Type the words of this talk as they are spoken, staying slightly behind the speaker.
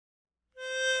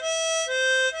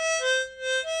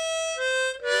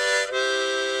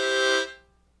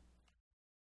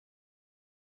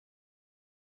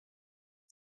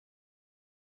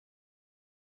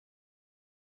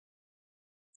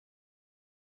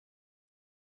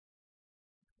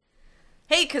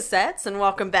Hey, cassettes, and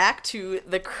welcome back to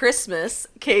the Christmas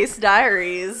Case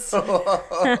Diaries.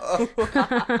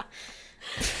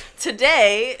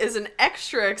 Today is an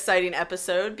extra exciting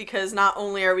episode because not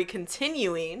only are we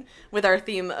continuing with our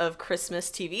theme of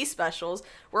Christmas TV specials,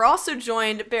 we're also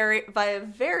joined by a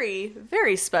very,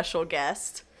 very special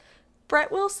guest,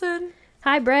 Brett Wilson.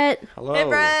 Hi, Brett. Hello. Hey,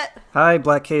 Brett. Hi,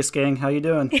 Black Case Gang. How you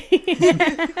doing?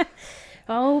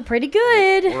 Oh, pretty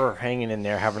good. We're hanging in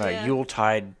there having a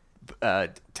Yuletide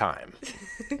time.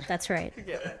 That's right.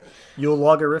 You'll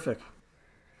logorific.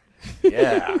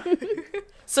 Yeah.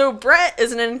 So Brett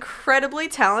is an incredibly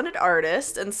talented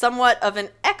artist and somewhat of an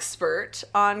expert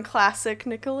on classic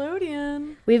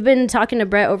Nickelodeon. We've been talking to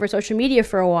Brett over social media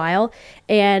for a while,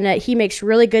 and he makes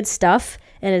really good stuff,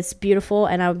 and it's beautiful,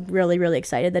 and I'm really, really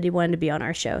excited that he wanted to be on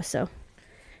our show. So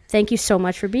thank you so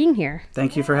much for being here.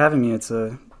 Thank you for having me. It's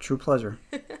a true pleasure.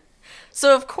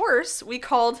 So, of course, we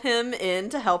called him in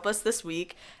to help us this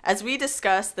week as we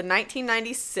discuss the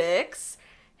 1996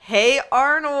 Hey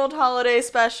Arnold holiday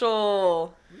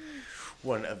special.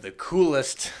 One of the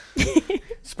coolest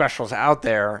specials out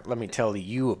there. Let me tell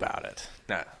you about it.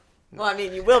 No, Well, I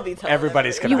mean, you will be telling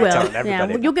everybody's going You to be will. telling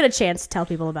everybody. Yeah, you'll get a chance to tell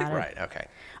people about it. Right, okay.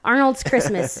 Arnold's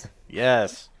Christmas.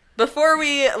 Yes. Before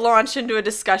we launch into a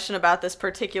discussion about this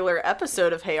particular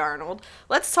episode of Hey Arnold,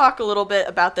 let's talk a little bit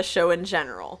about the show in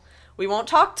general. We won't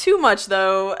talk too much,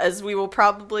 though, as we will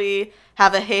probably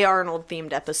have a Hey Arnold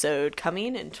themed episode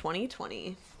coming in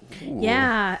 2020. Ooh,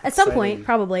 Yeah, at some point, exciting.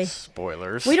 probably.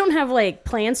 spoilers. We don't have,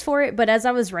 plans for it, but as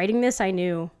I was writing this, I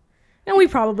knew. And we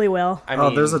probably will. I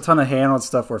mean, There's a ton of Hey Arnold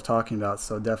stuff worth talking about,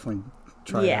 so definitely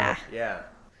try it out. yeah.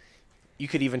 You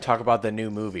could even talk about the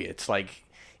new movie. It's like,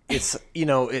 it's,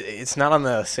 it's not on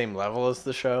the same level as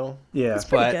the show. Yeah. It's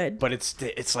pretty But, good. but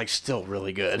it's like still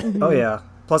really good. Oh, yeah.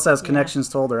 Plus, it has connections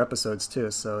to older episodes, too,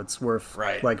 so it's worth,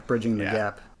 Right. bridging the Yeah.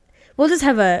 gap. We'll just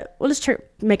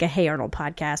make a Hey Arnold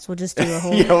podcast. We'll just do a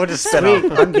whole... Yeah, we'll just set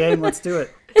Sweet. up. I'm game. Let's do it.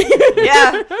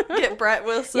 Yeah, get Brett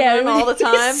Wilson in all the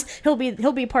time.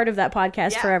 He'll be part of that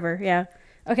podcast Yeah. forever. Yeah.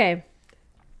 Okay.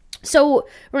 So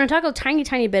we're going to talk a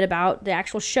tiny bit about the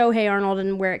actual show Hey Arnold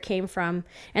and where it came from.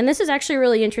 And this is actually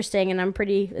really interesting, and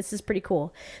this is pretty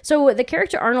cool. So the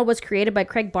character Arnold was created by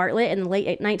Craig Bartlett in the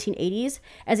late 1980s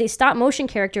as a stop motion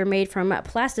character made from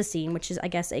plasticine, which is, I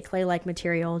guess, a clay-like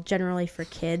material generally for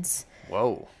kids.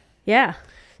 Whoa. Yeah.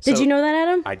 Did So- you know that,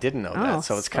 Adam? I didn't know Oh, that.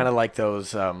 So it's kind of like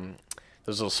those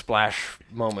little splash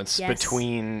moments Yes.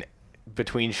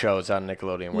 between shows on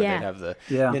Nickelodeon where Yeah. they'd have the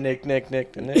Yeah. Nick,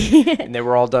 and they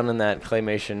were all done in that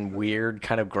claymation, weird,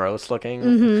 kind of gross looking.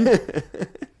 Mm-hmm.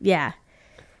 Yeah.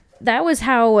 That was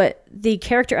how the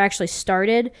character actually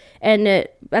started, and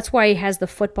that's why he has the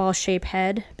football-shaped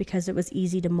head, because it was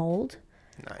easy to mold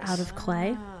out of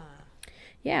clay.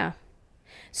 Yeah.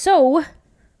 So,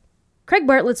 Craig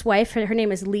Bartlett's wife, her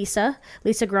name is Lisa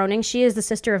Groening. She is the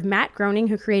sister of Matt Groening,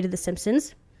 who created The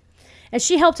Simpsons. And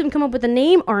she helped him come up with the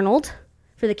name Arnold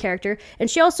for the character, and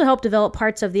she also helped develop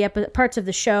parts of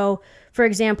the show. For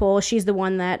example, she's the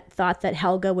one that thought that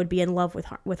Helga would be in love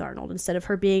with Arnold instead of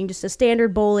her being just a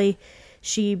standard bully.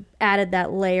 She added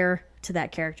that layer to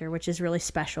that character, which is really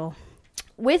special.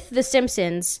 With The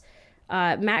Simpsons,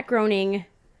 Matt Groening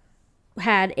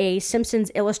had a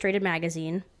Simpsons Illustrated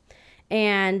magazine,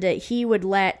 and he would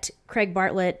let Craig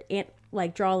Bartlett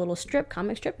draw a little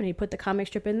comic strip, and he put the comic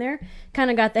strip in there.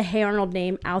 Kind of got the Hey Arnold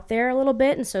name out there a little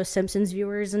bit, and so Simpsons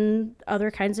viewers and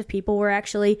other kinds of people were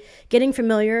actually getting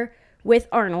familiar with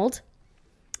Arnold.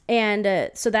 And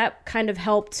so that kind of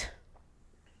helped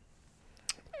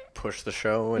Push the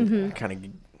show and kind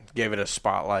of gave it a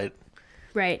spotlight.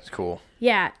 Right. It's cool.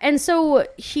 Yeah, and so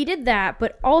he did that,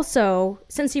 but also,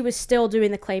 since he was still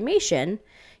doing the claymation,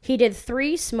 he did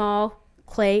 3 small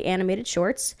clay animated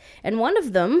shorts, and one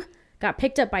of them got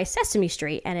picked up by Sesame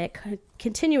Street, and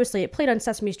it played on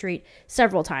Sesame Street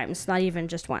several times, not even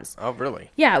just once. Oh, really?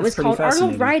 Yeah, it was pretty called Arnold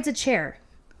fascinating. Rides a Chair.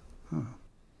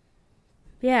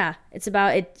 Yeah, it's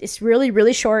about it. It's really,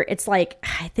 really short. It's like,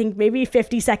 I think maybe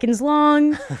 50 seconds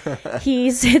long.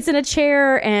 He sits in a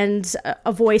chair, and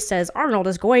a voice says, "Arnold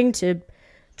is going to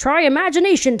try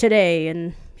imagination today,"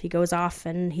 and he goes off,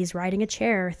 and he's riding a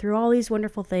chair through all these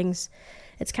wonderful things.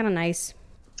 It's kind of nice.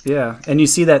 Yeah, and you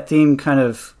see that theme kind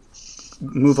of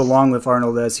move along with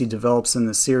Arnold as he develops in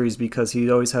the series, because he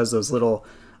always has those little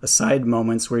aside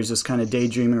moments where he's just kind of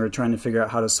daydreaming or trying to figure out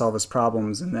how to solve his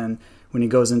problems, and then when he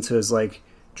goes into his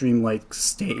dreamlike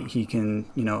state, he can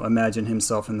imagine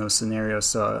himself in those scenarios.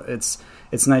 So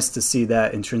it's nice to see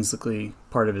that intrinsically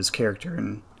part of his character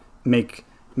and make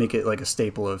it like a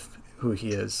staple of who he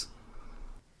is.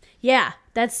 Yeah,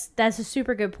 that's a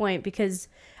super good point, because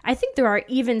I think there are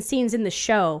even scenes in the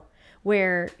show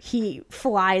where he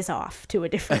flies off to a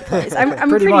different place. I'm Pretty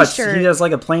pretty much. sure He has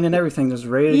like a plane and everything just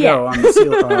ready to Yeah. go on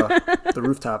the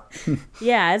rooftop.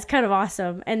 Yeah, it's kind of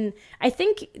awesome. And I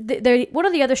think one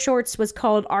of the other shorts was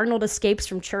called Arnold Escapes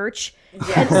from Church.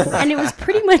 And it was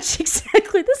pretty much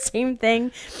exactly the same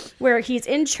thing, where he's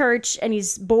in church and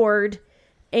he's bored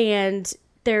and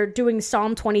they're doing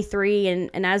Psalm 23.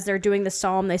 And as they're doing the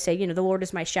psalm, they say, the Lord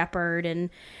is my shepherd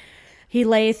and he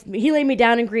laid me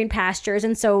down in green pastures.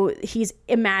 And so he's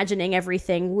imagining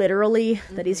everything literally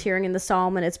that he's hearing in the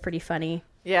psalm. And it's pretty funny.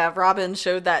 Yeah, Robin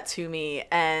showed that to me,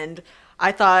 and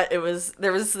I thought there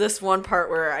was this one part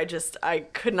where I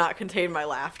could not contain my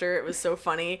laughter. It was so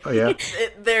funny. Oh yeah.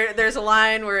 There's a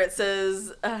line where it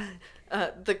says,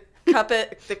 the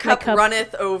cup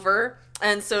runneth over,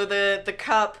 and so the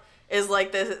cup is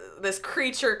like this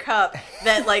creature cup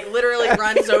that like literally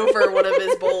runs over one of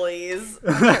his bullies.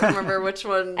 I can't remember which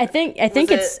one. I think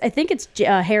it's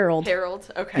Harold. Harold.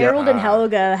 Okay. Harold and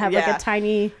Helga have like Yeah. a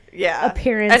tiny Yeah.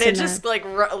 appearance, and it in just that. like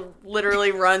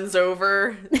literally runs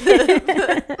over.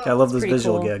 I love those pretty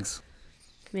visual cool. gags.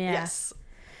 Yeah. Yes.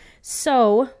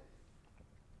 So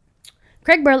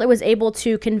Craig Bartlett was able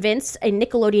to convince a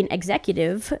Nickelodeon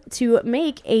executive to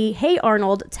make a Hey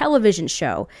Arnold television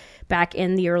show back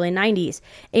in the early 90s.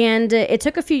 And it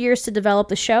took a few years to develop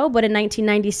the show, but in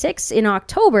 1996, in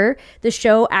October, the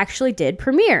show actually did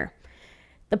premiere.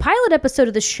 The pilot episode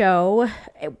of the show,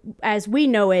 as we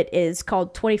know it, is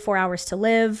called 24 Hours to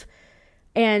Live.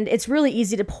 And it's really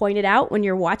easy to point it out when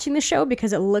you're watching the show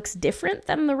because it looks different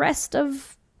than the rest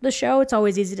of the show. It's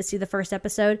always easy to see the first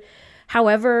episode.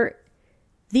 However,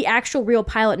 the actual real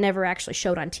pilot never actually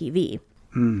showed on TV.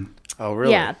 Oh,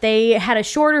 really? Yeah, they had a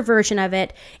shorter version of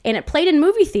it, and it played in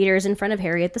movie theaters in front of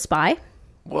Harriet the Spy,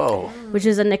 Whoa. which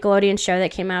is a Nickelodeon show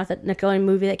that came out, Nickelodeon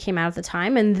movie that came out at the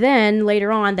time. And then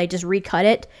later on, they just recut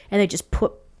it, and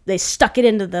they stuck it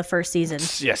into the first season.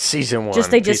 Yeah, season one.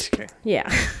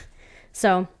 Yeah.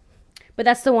 So, but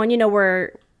that's the one,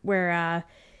 where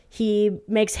he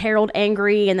makes Harold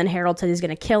angry, and then Harold says he's going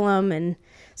to kill him, and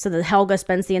so that Helga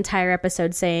spends the entire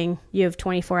episode saying, you have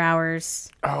 24 hours,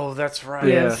 Oh, that's right.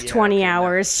 you have 20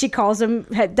 hours. She calls him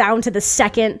down to the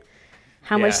second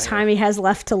how much Yeah. time he has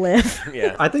left to live.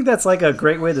 Yeah. I think that's like a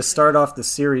great way to start off the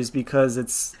series because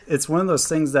it's one of those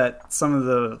things that some of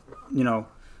the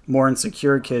more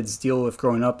insecure kids deal with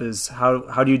growing up is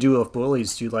how do you deal with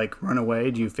bullies? Do you like run away?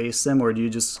 Do you face them, or do you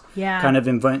just kind of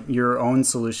invent your own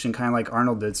solution, kind of like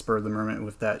Arnold did spur of the moment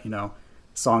with that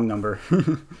song number?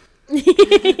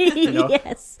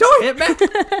 Yes. Don't hit me!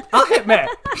 I'll hit me!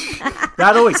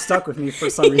 That always stuck with me for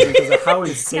some reason because of how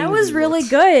insane That was he really looked.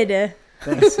 good.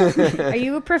 Thanks. Are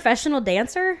you a professional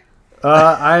dancer?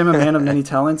 I am a man of many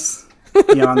talents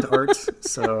beyond art,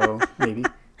 so maybe.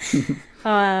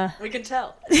 We can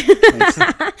tell.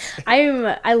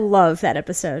 I love that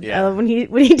episode. Yeah. I love when he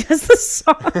does the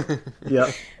song. Yeah.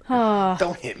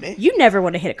 Don't hit me. You never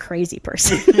want to hit a crazy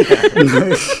person.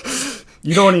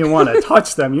 You don't even want to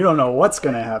touch them. You don't know what's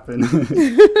going to happen.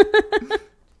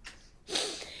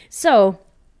 So,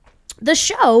 the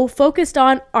show focused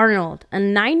on Arnold, a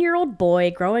 9-year-old boy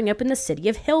growing up in the city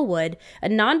of Hillwood, a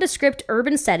nondescript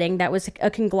urban setting that was a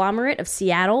conglomerate of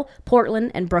Seattle, Portland,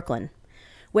 and Brooklyn.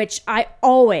 Which I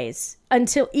always, I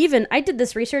did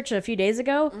this research a few days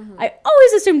ago, I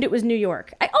always assumed it was New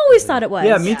York. I always thought it was.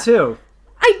 Yeah, me too.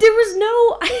 I didn't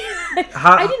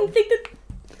think that.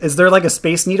 Is there like a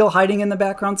Space Needle hiding in the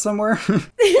background somewhere?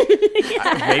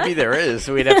 Maybe there is.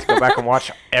 We'd have to go back and watch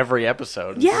every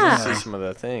episode. Yeah. To see some of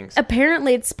the things.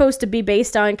 Apparently, it's supposed to be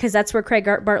based on, because that's where Craig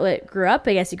Bartlett grew up.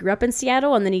 I guess he grew up in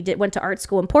Seattle, and then he went to art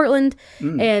school in Portland,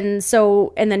 and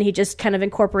then he just kind of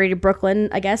incorporated Brooklyn,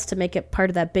 I guess, to make it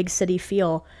part of that big city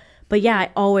feel. But yeah,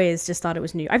 I always just thought it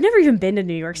was New York. I've never even been to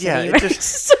New York City. Yeah, I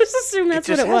just assumed that's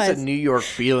it just what it has was. a New York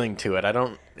feeling to it. I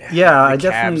don't. Yeah, I cabs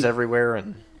definitely. everywhere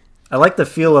and. I like the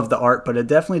feel of the art, but it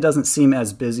definitely doesn't seem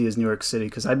as busy as New York City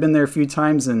because I've been there a few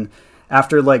times, and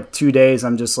after like 2 days,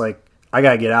 I'm just like, I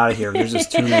gotta get out of here. There's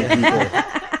just too many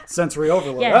people. Sensory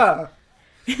overload. Yeah.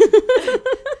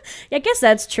 I guess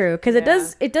that's true because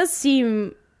it does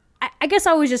seem. I guess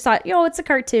I always just thought, it's a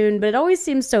cartoon, but it always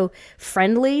seems so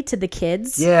friendly to the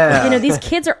kids. Yeah. These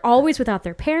kids are always without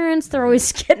their parents. They're always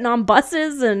getting on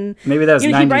buses, and Maybe that was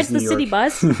 90s he rides the New city York.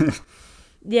 bus.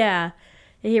 Yeah.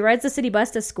 He rides the city bus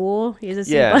to school. He has a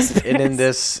city Yeah, bus pass. and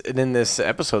in this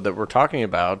episode that we're talking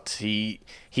about, he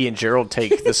and Gerald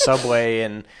take the subway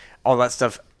and all that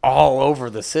stuff all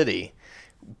over the city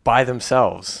by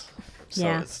themselves. So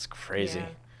Yeah. it's crazy.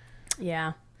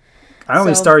 Yeah. I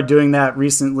only started doing that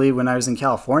recently when I was in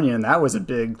California, and that was a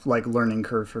big learning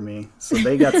curve for me. So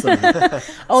they got some.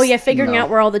 Oh yeah, figuring out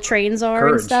where all the trains are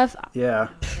courage. And stuff. Yeah.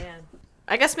 Man.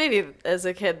 I guess maybe as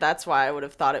a kid, that's why I would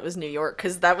have thought it was New York,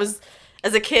 because that was.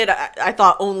 As a kid, I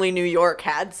thought only New York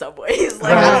had subways.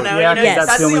 I don't know. Yeah, yes.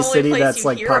 that's the only city place that's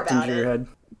you hear popped about into your head.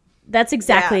 That's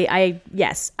exactly.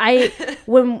 Yeah.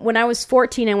 When I was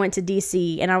 14, I went to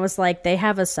DC, and I was like, they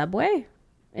have a subway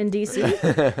in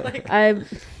DC.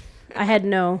 I had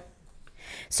no.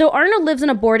 So Arnold lives in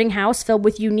a boarding house filled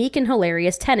with unique and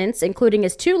hilarious tenants, including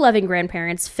his 2 loving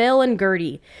grandparents, Phil and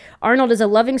Gertie. Arnold is a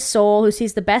loving soul who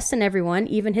sees the best in everyone,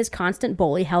 even his constant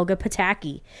bully, Helga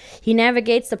Pataki. He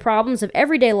navigates the problems of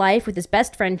everyday life with his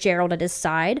best friend Gerald at his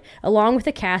side, along with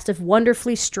a cast of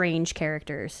wonderfully strange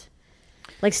characters.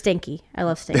 Like Stinky. I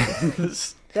love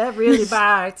Stinky. That really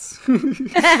bites.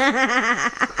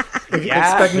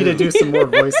 Expect me to do some more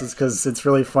voices because it's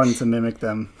really fun to mimic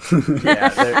them.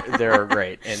 Yeah, they're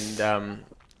great. And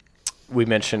we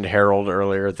mentioned Harold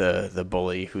earlier, the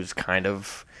bully who's kind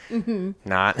of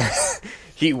not.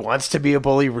 He wants to be a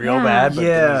bully real bad,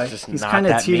 but he's kind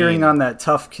of teetering on that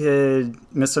tough kid,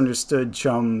 misunderstood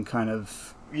chum kind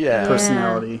of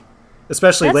personality.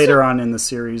 Especially later on in the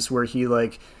series where he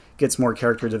gets more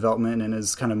character development and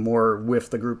is kind of more with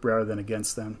the group rather than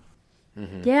against them.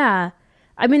 Mm-hmm. Yeah.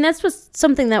 I mean, that's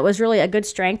something that was really a good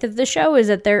strength of the show, is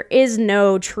that there is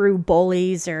no true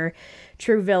bullies or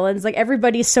true villains.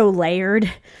 Everybody's so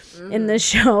layered in the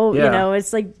show. Yeah.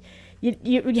 It's like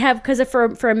you have, because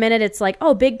for a minute it's like,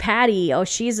 oh, Big Patty, oh,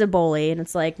 she's a bully, and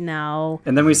it's like, no.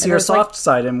 And then we see her soft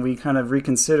side, and we kind of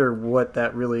reconsider what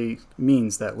that really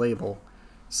means, that label.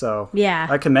 So yeah,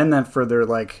 I commend them for their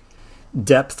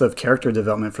depth of character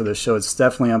development for this show. It's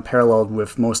definitely unparalleled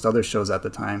with most other shows at the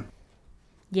time.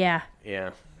 Yeah.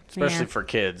 Yeah. Especially for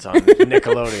kids on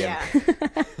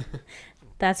Nickelodeon.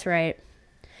 That's right.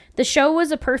 The show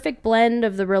was a perfect blend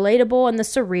of the relatable and the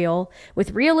surreal,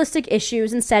 with realistic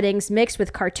issues and settings mixed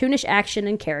with cartoonish action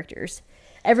and characters.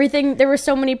 There were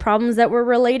so many problems that were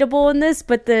relatable in this,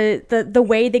 but the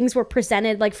way things were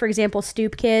presented, for example,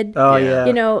 Stoop Kid. Oh, yeah.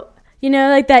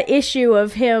 That issue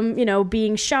of him,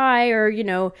 being shy or,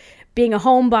 being a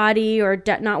homebody or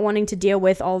not wanting to deal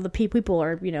with all the people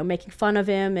are, making fun of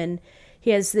him. And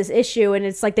he has this issue, and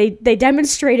it's like they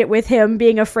demonstrate it with him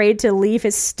being afraid to leave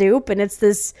his stoop. And it's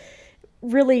this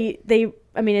really,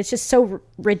 it's just so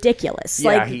ridiculous.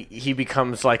 Yeah, he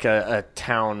becomes like a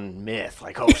town myth.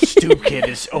 Stoop Kid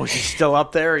is, he's still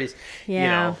up there. He's,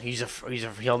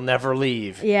 he'll never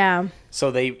leave. Yeah. So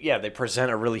they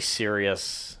present a really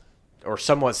serious or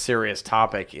somewhat serious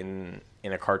topic in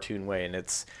a cartoon way, and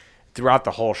it's throughout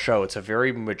the whole show. It's a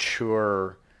very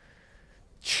mature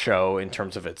show in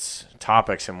terms of its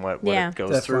topics and what it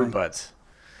goes through, but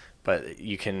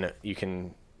you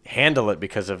can handle it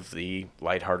because of the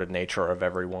lighthearted nature of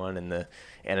everyone and the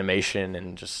animation,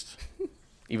 and just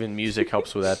even music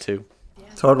helps with that too. Yeah.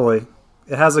 Totally.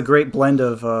 It has a great blend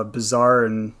of bizarre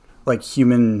and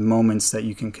human moments that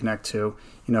you can connect to,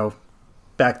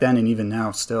 back then and even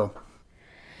now still.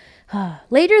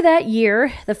 Later that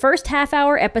year, the first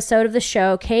half-hour episode of the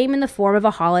show came in the form of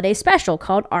a holiday special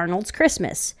called Arnold's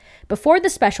Christmas. Before the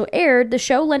special aired, the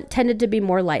show tended to be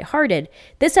more lighthearted.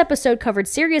 This episode covered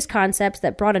serious concepts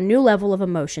that brought a new level of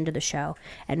emotion to the show,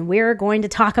 and we're going to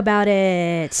talk about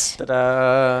it.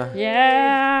 Ta-da!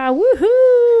 Yeah,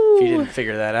 woohoo! If you didn't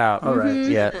figure that out, all right,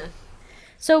 yeah.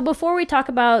 So before we talk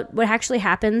about what actually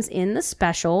happens in the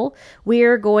special,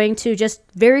 we're going to just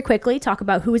very quickly talk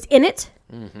about who is in it.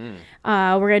 Mm-hmm.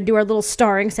 We're going to do our little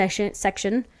starring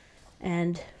section.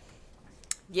 And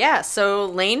yeah, so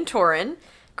Lane Torren,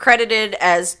 credited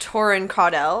as Torren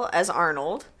Caudell as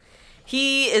Arnold.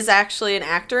 He is actually an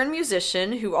actor and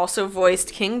musician who also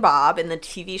voiced King Bob in the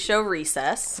TV show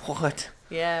Recess. What?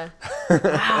 Yeah.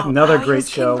 Wow. Another great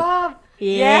show. King Bob.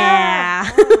 Yeah.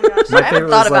 Oh my gosh. I haven't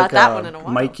thought about was that one in a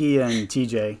while. Mikey and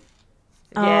TJ.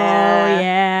 Oh,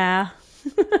 yeah.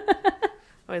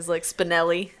 Always like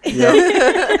Spinelli.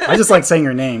 Yeah. I just like saying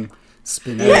her name.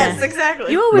 Spinelli. Yes,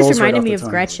 exactly. You always reminded me of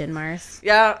Gretchen, Mars.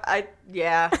 Yeah.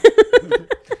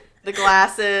 The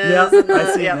glasses. Yeah, and the,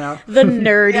 I see it now. The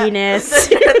nerdiness.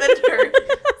 The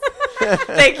nerd.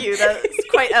 Thank you. That's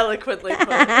quite eloquently put.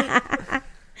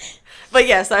 But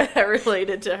yes, I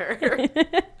related to her.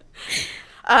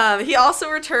 He also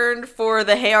returned for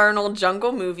the Hey Arnold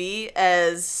Jungle movie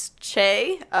as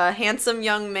Che, a handsome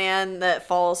young man that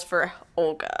falls for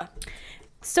Olga.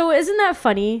 So isn't that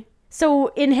funny? So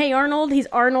in Hey Arnold, he's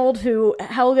Arnold who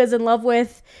Helga's in love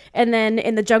with, and then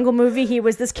in the Jungle movie, he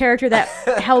was this character that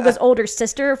Helga's older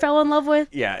sister fell in love with.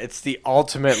 Yeah, it's the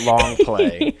ultimate long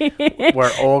play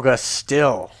where Olga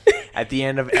still at the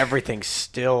end of everything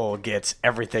still gets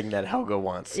everything that Helga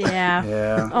wants. Yeah.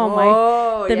 Yeah. Oh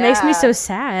my. That makes me so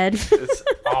sad. It's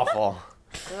awful.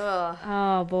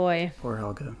 Oh boy. Poor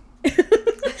Helga.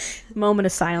 Moment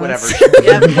of silence.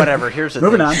 Whatever. Whatever. Here's the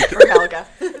Moving thing. on. For Helga.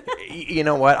 You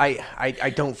know what?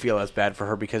 I don't feel as bad for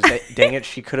her because dang it,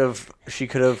 she could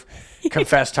have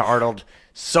confessed to Arnold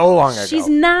so long ago. She's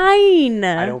 9.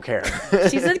 I don't care.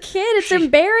 She's a kid. It's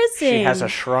embarrassing. She has a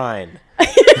shrine.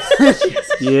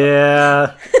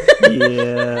 Yeah.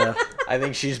 Yeah. I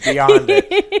think she's beyond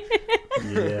it.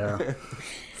 Yeah.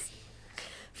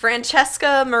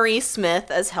 Francesca Marie Smith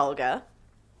as Helga.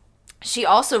 She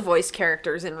also voiced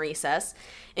characters in Recess,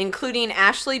 including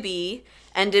Ashley B.,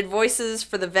 and did voices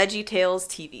for the VeggieTales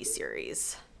TV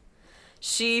series.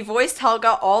 She voiced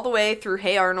Helga all the way through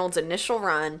Hey Arnold's initial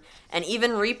run, and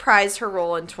even reprised her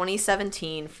role in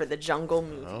 2017 for the Jungle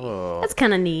movie. Oh. That's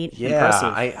kind of neat. Yeah,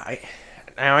 Impressive.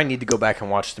 now I need to go back and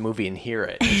watch the movie and hear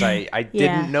it because I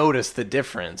didn't notice the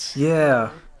difference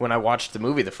Yeah. when I watched the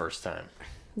movie the first time.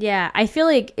 Yeah, I feel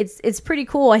like it's pretty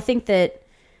cool. I think that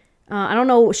I don't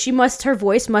know. Her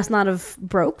voice must not have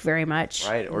broke very much.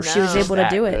 Right, or she was able to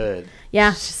do it. Good.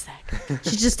 Yeah, Just that.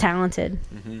 she's just talented.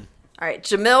 All right,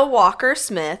 Jamil Walker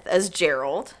Smith as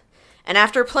Gerald. And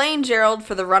after playing Gerald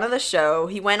for the run of the show,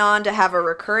 he went on to have a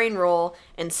recurring role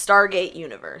in Stargate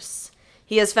Universe.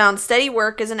 He has found steady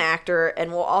work as an actor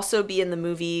and will also be in the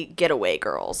movie Getaway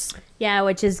Girls. Yeah,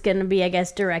 which is going to be, I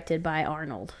guess, directed by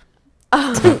Arnold.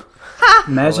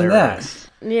 Imagine Hilarious. that.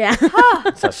 Yeah.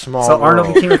 It's a small So Arnold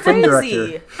world. became a film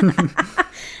Crazy. director.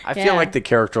 I feel Yeah. like the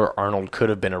character Arnold could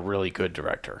have been a really good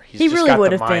director. He's He just really got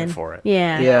would the have mind been. for it.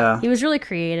 Yeah. Yeah. He was really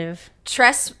creative.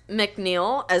 Tress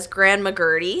McNeil as Gran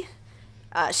McGurty.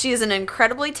 She is an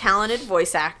incredibly talented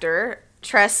voice actor.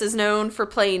 Tress is known for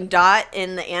playing Dot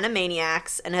in the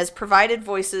Animaniacs and has provided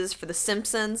voices for The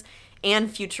Simpsons and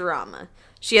Futurama.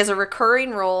 She has a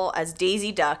recurring role as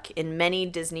Daisy Duck in many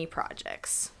Disney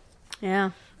projects.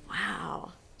 Yeah.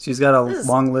 Wow. She's got a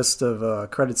long list of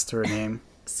credits to her name.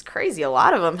 It's crazy. A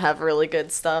lot of them have really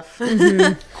good stuff.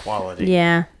 Quality.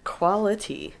 Yeah.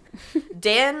 Quality.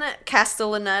 Dan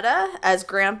Castellaneta as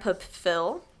Grandpa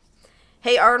Phil.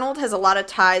 Hey Arnold has a lot of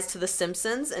ties to The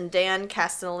Simpsons, and Dan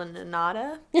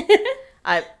Castellaneta. Yeah,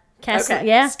 I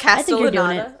think you're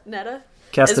doing it. Castellaneta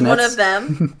is one Castanets. of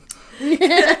them.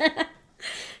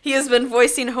 He has been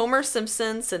voicing Homer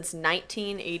Simpson since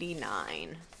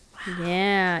 1989.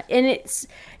 Yeah, and it's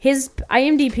his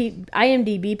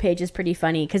IMDb page is pretty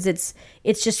funny because it's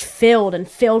just filled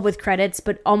with credits,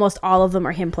 but almost all of them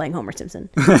are him playing Homer Simpson.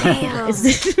 Damn.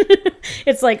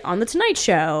 It's like on the Tonight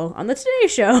Show, on the Today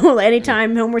Show.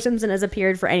 Anytime Homer Simpson has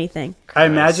appeared for anything. I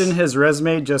imagine his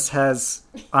resume just has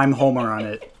 "I'm Homer" on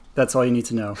it. That's all you need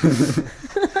to know.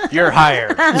 You're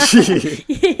hired.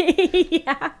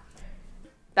 Yeah.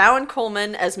 Bowen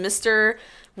Coleman as Mr.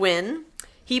 Wynn.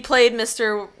 He played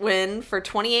Mr. Wynn for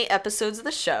 28 episodes of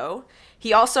the show.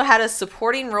 He also had a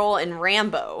supporting role in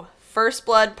Rambo, First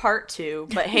Blood Part 2,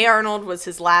 but Hey Arnold was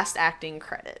his last acting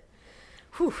credit.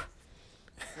 Whew.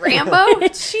 Rambo?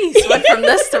 Jeez, went from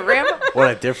this to Rambo?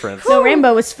 What a difference. No,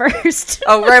 Rambo was first.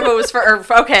 Oh, Rambo was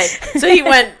okay. So he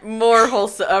went more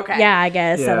wholesome. Okay. Yeah, I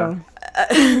guess. Yeah.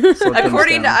 So.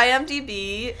 According to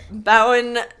IMDb,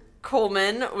 Bowen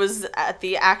Coleman was at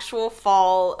the actual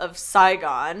fall of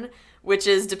Saigon, which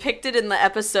is depicted in the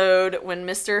episode when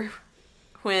Mr.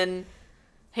 Wynn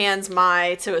hands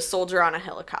Mai to a soldier on a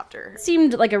helicopter.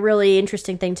 Seemed like a really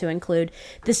interesting thing to include.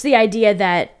 The idea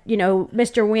that,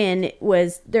 Mr. Wynn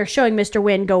they're showing Mr.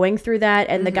 Wynn going through that,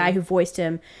 and the guy who voiced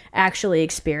him actually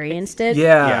experienced it.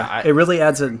 Yeah, it really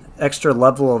adds an extra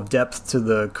level of depth to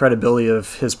the credibility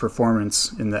of his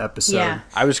performance in the episode. Yeah.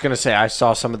 I was going to say I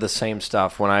saw some of the same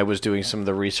stuff when I was doing some of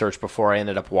the research before I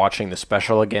ended up watching the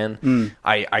special again.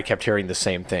 I kept hearing the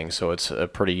same thing, so it's a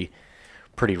pretty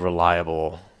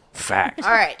reliable fact. All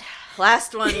right,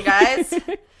 last one, guys.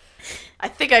 I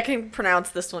think I can pronounce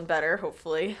this one better,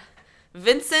 hopefully.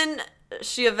 Vincent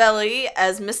Schiavelli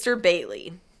as Mr.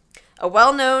 Bailey. A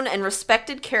well-known and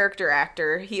respected character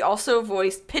actor, he also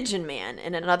voiced Pigeon Man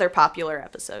in another popular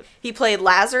episode. He played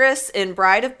Lazarus in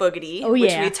Bride of Boogity,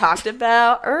 which we talked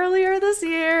about earlier this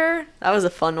year. That was a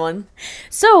fun one.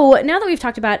 So, now that we've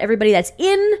talked about everybody that's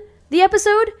in the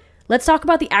episode, let's talk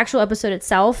about the actual episode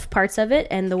itself, parts of it,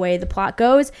 and the way the plot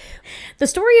goes. The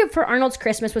story for Arnold's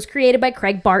Christmas was created by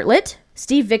Craig Bartlett,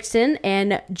 Steve Vixton,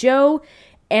 and Joe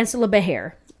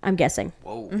Ansela-Beher, I'm guessing.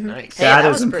 Whoa, nice. Hey, that that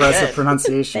is was pretty impressive good.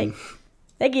 pronunciation.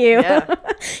 Thank you. Yeah.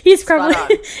 He's Spot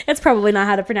probably, on. that's probably not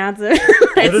how to pronounce it.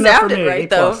 It Good enough for sounded me, right, A+.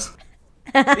 though.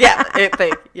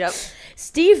 Yeah, yep.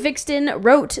 Steve Vixton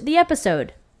wrote the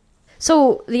episode.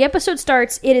 So the episode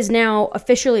starts. It is now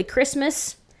officially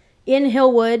Christmas in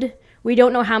Hillwood. We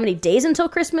don't know how many days until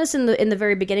Christmas in the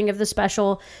very beginning of the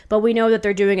special, but we know that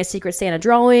they're doing a Secret Santa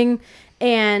drawing,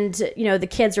 and the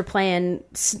kids are playing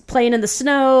in the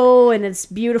snow, and it's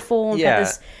beautiful. And got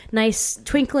this nice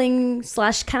twinkling /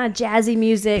 kind of jazzy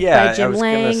music by Jim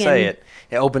Lang. I was gonna say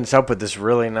it opens up with this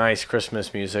really nice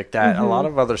Christmas music that a lot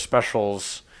of other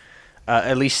specials.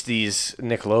 At least these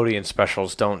Nickelodeon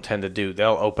specials don't tend to do.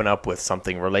 They'll open up with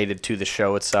something related to the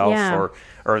show itself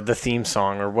or the theme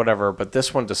song or whatever. But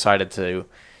this one decided to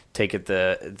take it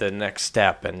the next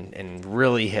step and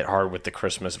really hit hard with the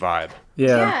Christmas vibe.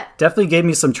 Yeah. Definitely gave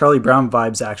me some Charlie Brown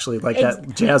vibes, actually. Like that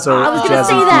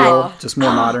jazzy feel, just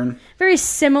more modern. Very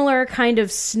similar kind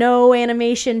of snow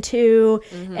animation too.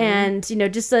 And,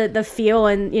 just the feel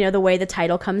and, the way the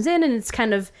title comes in. And it's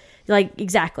kind of like,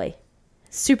 exactly.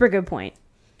 Super good point.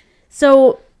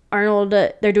 So Arnold,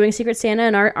 they're doing Secret Santa,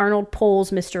 and Arnold pulls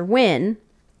Mr. Wynn,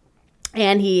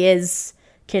 and he is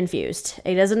confused.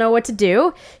 He doesn't know what to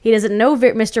do. He doesn't know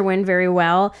Mr. Wynn very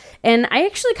well, and I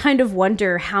actually kind of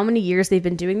wonder how many years they've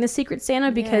been doing the Secret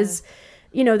Santa because.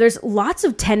 There's lots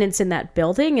of tenants in that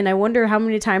building, and I wonder how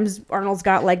many times Arnold's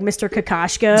got like Mr.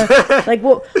 Kakashka.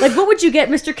 what would you get,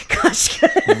 Mr.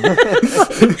 Kakashka?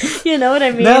 You know what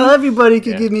I mean? Now everybody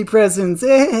could give me presents.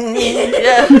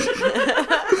 Yeah.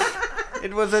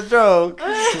 It was a joke.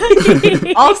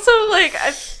 Also, like,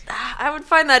 I would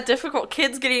find that difficult.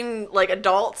 Kids getting like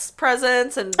adults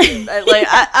presents and I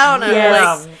don't know.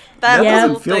 Yes. Like, that doesn't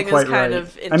whole feel thing quite is kind right.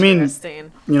 of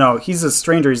interesting. He's a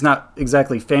stranger. He's not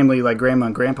exactly family like grandma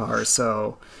and grandpa are,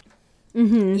 so.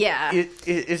 Yeah.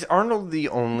 Is Arnold the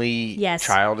only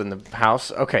child in the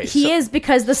house? Okay. He is,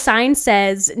 because the sign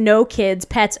says no kids,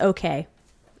 pets okay.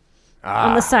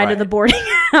 On the side of the boarding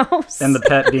house. And the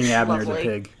pet being Abner the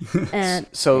pig.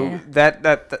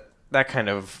 That kind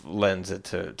of lends it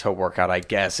to work out, I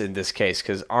guess, in this case,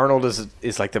 because Arnold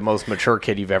is like the most mature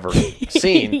kid you've ever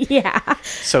seen. Yeah.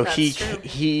 So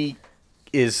he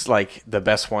is like the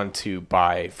best one to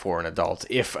buy for an adult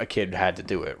if a kid had to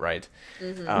do it, right?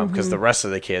 Because the rest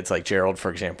of the kids, like Gerald,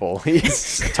 for example,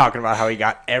 he's talking about how he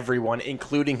got everyone,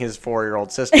 including his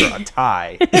 4-year-old sister, a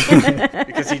tie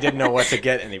because he didn't know what to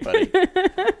get anybody.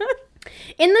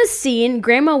 In this scene,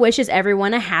 Grandma wishes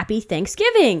everyone a happy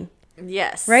Thanksgiving.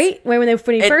 Yes. Right? When he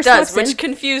first does, walks which in.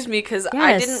 confused me because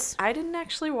I didn't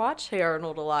actually watch Hey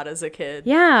Arnold a lot as a kid.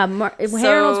 Yeah, Hey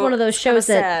Arnold's one of those shows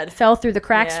that fell through the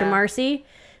cracks for Marcy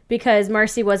because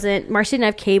Marcy didn't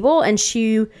have cable, and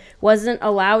she wasn't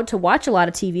allowed to watch a lot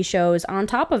of TV shows on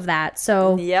top of that.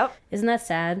 So isn't that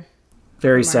sad?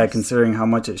 Very sad considering how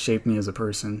much it shaped me as a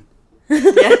person.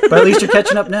 But at least you're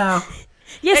catching up now.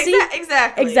 Yes,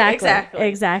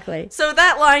 exactly. So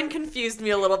that line confused me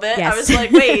a little bit. Yes. I was like,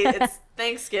 wait, it's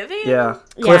Thanksgiving? Yeah.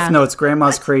 Cliff Notes,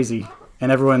 Grandma's crazy. And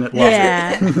everyone loves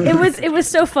it. It was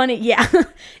so funny. Yeah.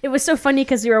 It was so funny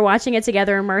because we were watching it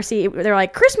together, and Marcy, they're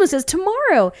like, Christmas is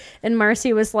tomorrow. And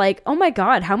Marcy was like, oh my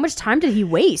God, how much time did he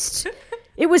waste?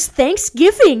 It was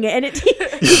Thanksgiving, and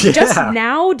he's just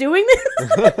now doing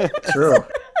this? True.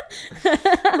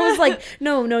 I was like,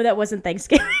 no, that wasn't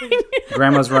Thanksgiving.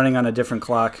 Grandma's running on a different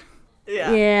clock.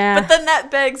 Yeah. But then that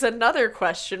begs another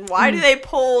question. Why do they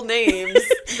pull names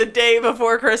the day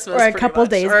before Christmas? Or a couple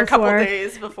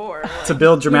days before. Like, to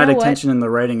build dramatic tension in the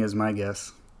writing is my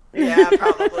guess. Yeah,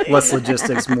 probably. Less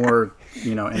logistics, more,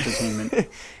 entertainment.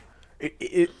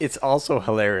 It's also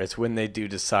hilarious when they do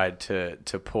decide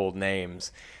to pull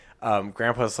names.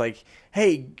 Grandpa's like,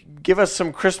 hey, give us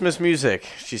some Christmas music.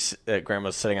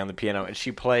 Grandma's sitting on the piano, and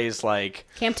she plays like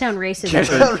Camptown Races.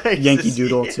 Yankee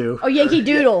Doodle too. Oh, Yankee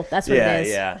Doodle. That's what it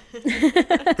is. Yeah.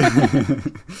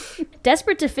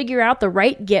 Desperate to figure out the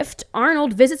right gift,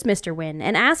 Arnold visits Mr. Wynn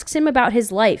and asks him about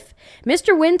his life.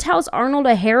 Mr. Wynn tells Arnold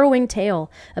a harrowing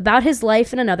tale about his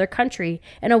life in another country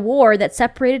and a war that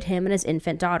separated him and his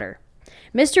infant daughter.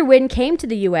 Mr. Wynn came to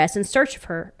the U.S. in search of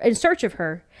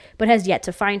her, but has yet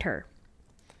to find her.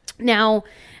 Now,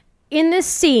 in this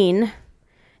scene,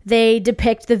 they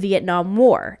depict the Vietnam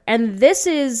War, and this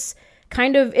is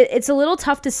kind of, it's a little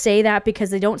tough to say that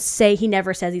because he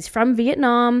never says he's from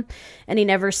Vietnam, and he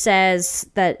never says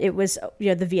that it was,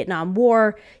 the Vietnam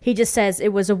War. He just says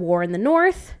it was a war in the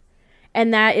North,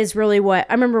 and that is really what,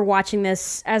 I remember watching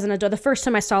this as an adult. The first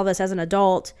time I saw this as an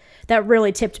adult, that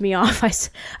really tipped me off.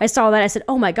 I saw that, I said,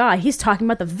 oh my God, he's talking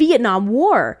about the Vietnam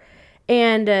War.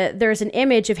 And there's an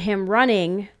image of him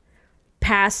running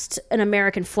past an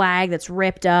American flag that's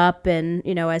ripped up, and,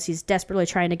 as he's desperately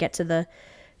trying to get to the,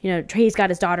 he's got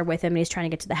his daughter with him, and he's trying to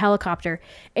get to the helicopter.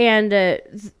 And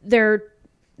they're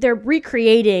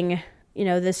recreating,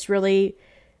 this really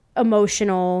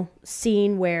emotional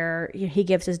scene where he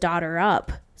gives his daughter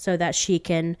up so that she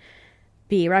can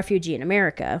be a refugee in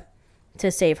America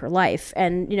to save her life.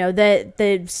 And, that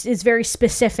is very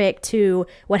specific to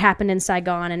what happened in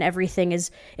Saigon, and everything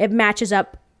it matches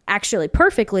up actually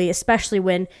perfectly, especially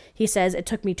when he says it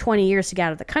took me 20 years to get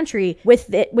out of the country. With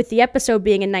the episode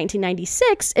being in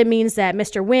 1996, it means that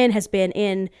Mr. Wynn has been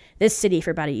in this city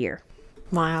for about a year.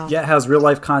 Wow. Yeah, it has real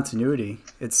life continuity.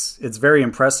 It's very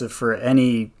impressive for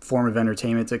any form of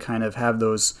entertainment to kind of have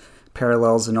those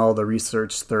parallels and all the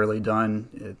research thoroughly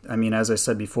done. As I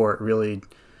said before, it really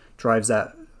drives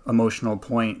that emotional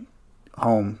point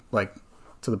home, like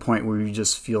to the point where you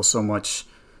just feel so much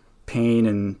pain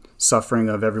and suffering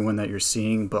of everyone that you're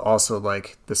seeing, but also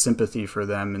like the sympathy for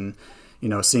them.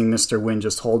 And seeing Mr. Wynn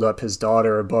just hold up his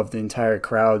daughter above the entire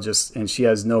crowd, and she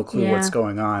has no clue what's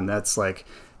going on. That's like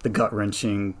the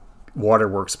gut-wrenching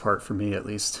waterworks part for me, at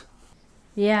least.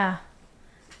 Yeah,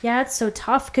 it's so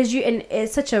tough because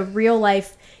it's such a real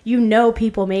life.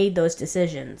 People made those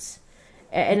decisions,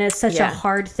 and it's such a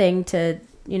hard thing to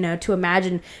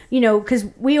imagine. Because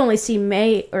we only see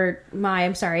we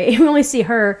only see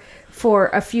her for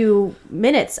a few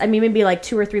minutes. Maybe like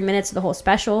 2 or 3 minutes of the whole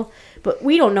special, but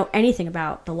we don't know anything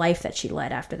about the life that she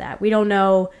led after that. We don't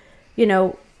know.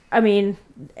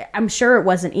 I'm sure it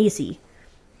wasn't easy.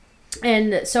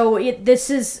 And so this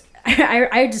is,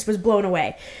 I just was blown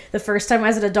away. The first time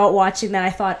as an adult watching that, I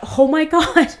thought, oh my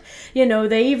God,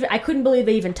 I couldn't believe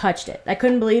they even touched it. I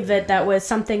couldn't believe that was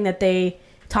something that they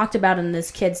talked about in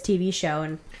this kid's TV show.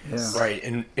 And right.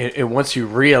 And once you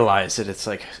realize it, it's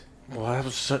like, well, that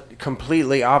was so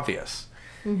completely obvious.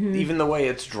 Mm-hmm. Even the way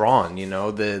it's drawn,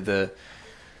 the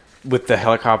with the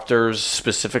helicopters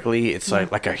specifically, it's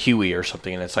like a Huey or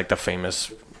something, and it's like the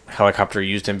famous helicopter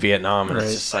used in Vietnam, and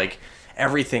it's just like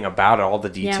everything about it, all the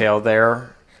detail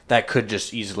there that could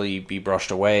just easily be brushed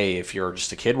away if you're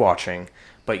just a kid watching,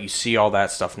 but you see all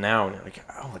that stuff now and you're like,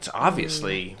 oh, it's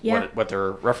obviously what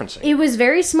they're referencing. It was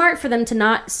very smart for them to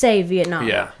not say Vietnam.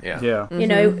 Yeah.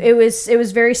 Mm-hmm. It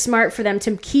was very smart for them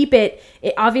to keep it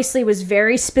obviously was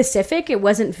very specific. It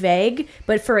wasn't vague,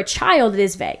 but for a child it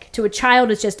is vague. To a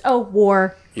child it's just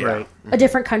war, a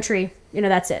different country.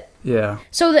 That's it. Yeah.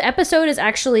 So the episode is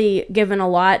actually given a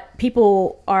lot.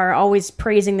 People are always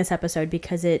praising this episode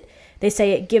because they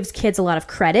say it gives kids a lot of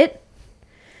credit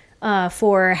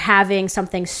for having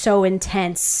something so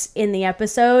intense in the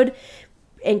episode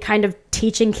and kind of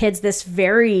teaching kids this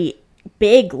very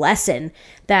big lesson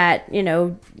that,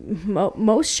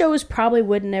 most shows probably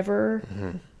would never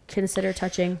consider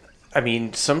touching.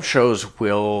 Some shows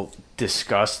will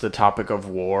discuss the topic of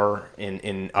war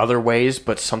in other ways,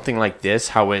 but something like this,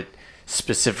 how it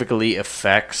specifically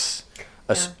affects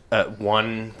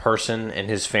one person and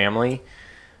his family,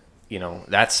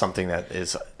 that's something that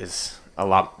is a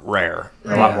lot rare,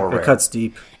 a lot more rare. It cuts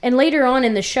deep. And later on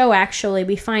in the show, actually,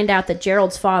 we find out that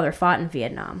Gerald's father fought in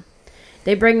Vietnam.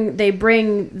 They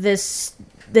bring this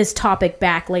topic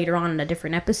back later on in a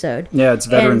different episode. Yeah, it's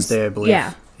Veterans Day, I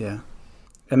believe. Yeah.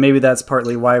 And maybe that's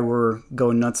partly why we're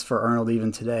going nuts for Arnold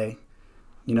even today.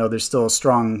 There's still a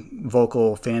strong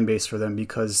vocal fan base for them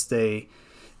because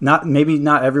maybe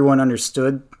not everyone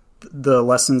understood the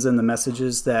lessons and the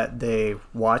messages that they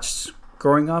watched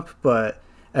growing up, but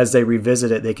as they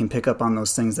revisit it, they can pick up on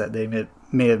those things that they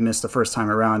may have missed the first time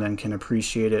around and can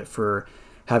appreciate it for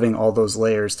having all those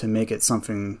layers to make it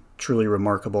something truly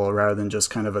remarkable rather than just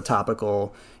kind of a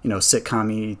topical,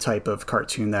 sitcom-y type of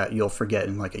cartoon that you'll forget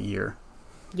in like a year.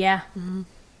 Yeah,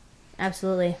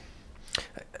 absolutely.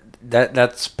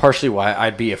 That's partially why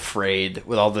I'd be afraid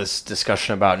with all this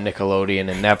discussion about Nickelodeon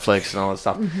and Netflix and all this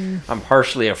stuff. Mm-hmm. I'm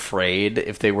partially afraid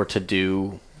if they were to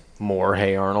do more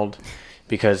Hey Arnold,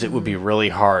 because it would be really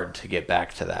hard to get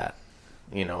back to that.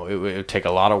 It would take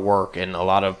a lot of work and a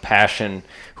lot of passion.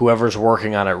 Whoever's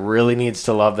working on it really needs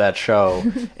to love that show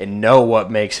and know what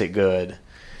makes it good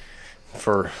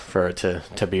for it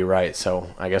to be right.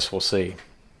 So I guess we'll see.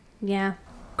 Yeah.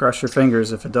 Cross your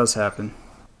fingers if it does happen.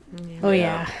 Oh,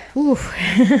 yeah. Oof.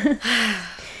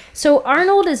 So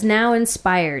Arnold is now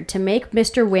inspired to make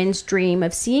Mr. Wynn's dream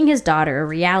of seeing his daughter a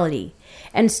reality,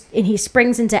 and he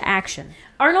springs into action.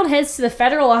 Arnold heads to the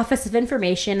Federal Office of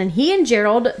Information, and he and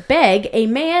Gerald beg a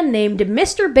man named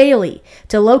Mr. Bailey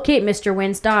to locate Mr.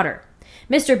 Wynn's daughter.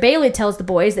 Mr. Bailey tells the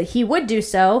boys that he would do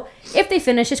so if they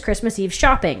finish his Christmas Eve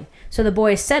shopping, so the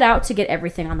boys set out to get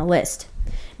everything on the list.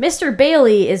 Mr.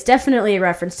 Bailey is definitely a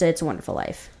reference to It's a Wonderful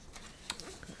Life.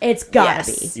 It's gotta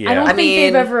be. Yeah. I don't think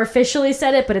they've ever officially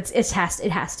said it, but it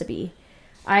has to be.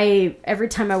 Every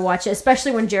time I watch it,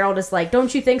 especially when Gerald is like,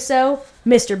 "Don't you think so,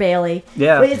 Mr. Bailey?"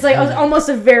 Yeah. It's like almost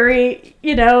a very,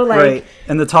 right.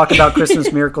 And the talk about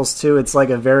Christmas miracles too. It's like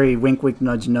a very wink, wink,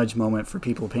 nudge, nudge moment for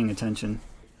people paying attention.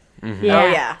 Mm-hmm. Yeah. Oh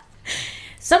yeah.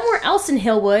 Somewhere else in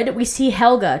Hillwood, we see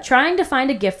Helga trying to find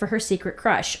a gift for her secret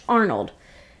crush, Arnold.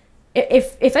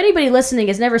 If anybody listening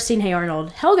has never seen Hey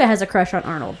Arnold, Helga has a crush on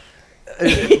Arnold.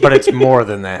 But it's more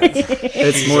than that.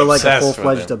 It's more like a Obsessed with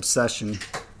full-fledged him. obsession.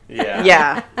 Yeah.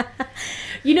 Yeah.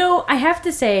 I have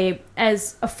to say,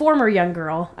 as a former young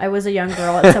girl, I was a young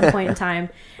girl at some point in time,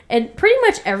 and pretty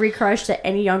much every crush that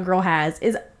any young girl has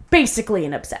is basically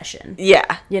an obsession.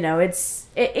 Yeah.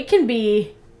 It can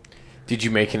be... Did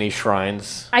you make any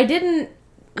shrines? I didn't...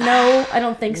 No, I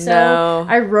don't think so. No.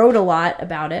 I wrote a lot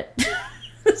about it.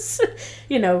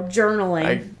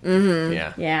 Journaling.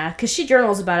 Yeah. Yeah, because she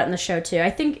journals about it in the show too. I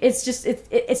think it's just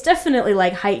it's definitely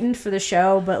like heightened for the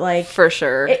show, but like For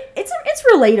sure. it's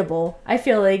relatable. I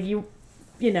feel like you're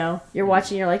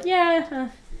watching, you're like, yeah.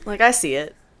 Like, I see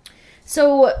it.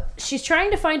 So she's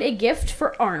trying to find a gift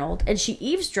for Arnold, and she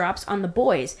eavesdrops on the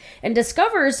boys and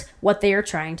discovers what they are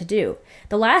trying to do.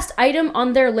 The last item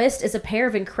on their list is a pair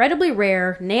of incredibly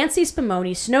rare Nancy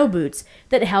Spumoni snow boots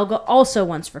that Helga also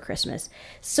wants for Christmas.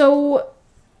 So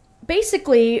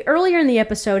basically, earlier in the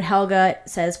episode, Helga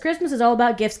says, Christmas is all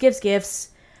about gifts, gifts,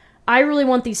 gifts. I really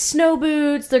want these snow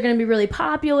boots. They're going to be really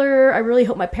popular. I really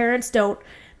hope my parents don't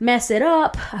mess it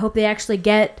up. I hope they actually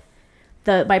get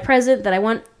my present that I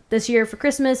want this year for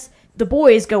Christmas. The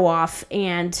boys go off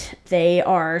and they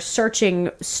are searching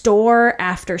store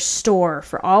after store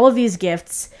for all of these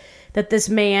gifts that this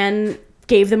man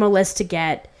gave them a list to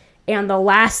get. And the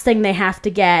last thing they have to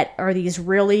get are these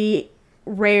really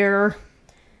rare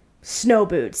snow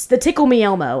boots. The Tickle Me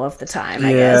Elmo of the time,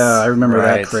 I guess. Yeah, I remember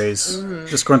Right. that craze.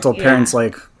 Disgruntled parents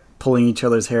like pulling each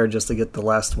other's hair just to get the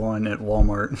last one at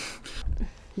Walmart.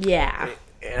 Yeah.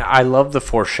 I love the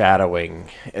foreshadowing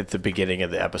at the beginning of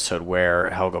the episode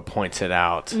where Helga points it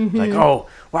out. Like, oh,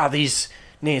 wow, these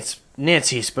Nancy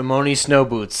Spumoni snow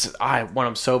boots. I want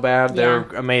them so bad. They're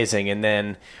amazing. And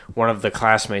then one of the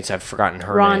classmates, I've forgotten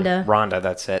her name. Rhonda,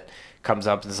 that's it, comes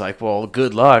up and is like, well,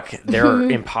 good luck. They're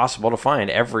impossible to find.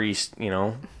 There just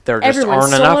Everyone's aren't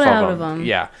sold enough out of of them. them.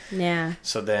 Yeah. Yeah.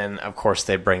 So then, of course,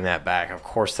 they bring that back. Of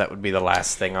course, that would be the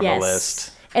last thing on the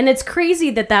list. And it's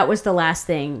crazy that was the last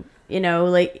thing.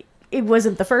 Like, it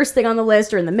wasn't the first thing on the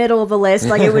list or in the middle of the list.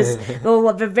 Like, it was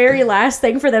the very last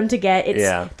thing for them to get.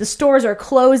 The stores are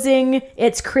closing.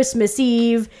 It's Christmas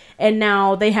Eve. And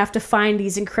now they have to find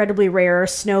these incredibly rare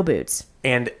snow boots.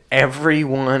 And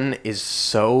everyone is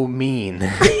so mean.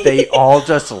 They all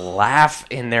just laugh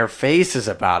in their faces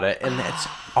about it. And that's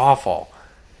awful.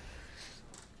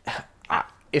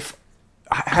 If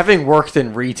having worked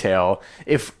in retail,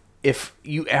 if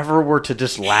you ever were to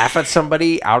just laugh at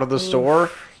somebody out of the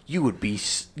store, you'd be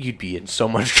in so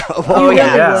much trouble. Oh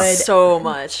yeah, would. so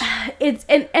much. It's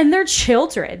and they're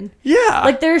children. Yeah,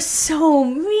 like they're so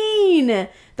mean.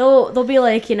 They'll be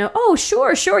like, oh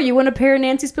sure, you want a pair of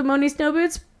Nancy Spumoni snow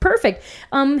boots? Perfect.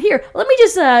 Here, let me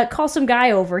just call some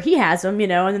guy over. He has them,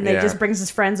 and then they just brings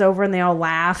his friends over and they all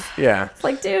laugh. Yeah, it's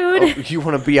like, dude, oh, you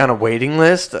want to be on a waiting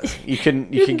list? You can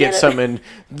get some in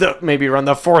maybe around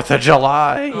the 4th of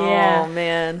July. Yeah. Oh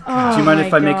man. Oh, do you mind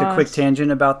if I make a gosh. quick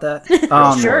tangent about that?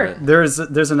 Sure.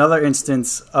 There's another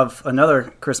instance of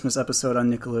another Christmas episode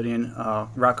on Nickelodeon,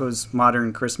 Rocco's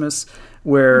Modern Christmas,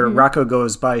 where Rocco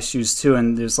goes buy shoes too,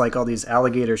 and there's like all these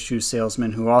alligator shoe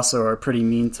salesmen who also are pretty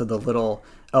mean to the little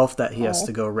elf that he has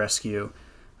to go rescue.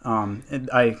 And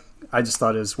I just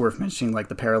thought it was worth mentioning, like,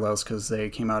 the parallels, because they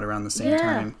came out around the same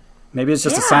time. Maybe it's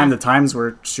just a sign of the times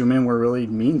where shoemen were really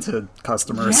mean to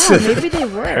customers. Yeah, maybe they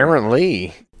were.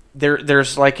 Apparently.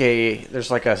 There's like a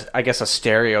I guess a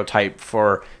stereotype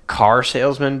for car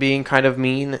salesmen being kind of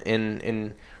mean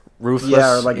and ruthless.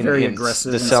 Yeah, or like in very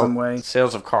aggressive in some way.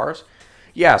 Sales of cars.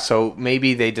 Yeah, so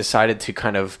maybe they decided to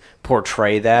kind of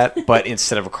portray that, but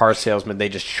instead of a car salesman, they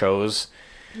just chose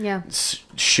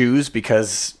shoes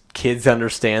because kids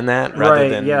understand that rather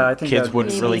than I think kids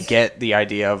wouldn't maybe. really get the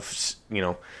idea of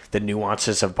the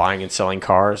nuances of buying and selling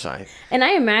cars. And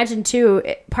I imagine too,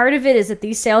 part of it is that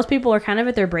these salespeople are kind of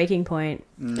at their breaking point.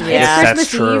 Yeah. It's Christmas That's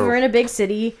true. Eve. We're in a big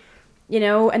city,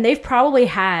 and they've probably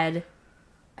had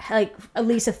like at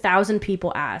least 1,000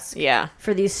 people ask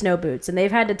for these snow boots, and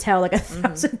they've had to tell like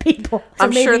 1,000 people. So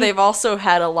I'm sure they've also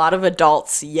had a lot of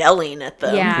adults yelling at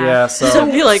them. Yeah,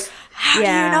 So be like, how do you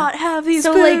not have these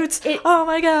boots? Oh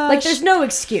my gosh. Like, there's no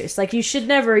excuse. Like, you should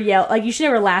never yell. Like, you should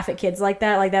never laugh at kids like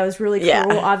that. Like, that was really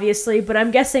cruel, obviously. But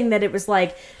I'm guessing that it was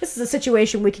like, this is a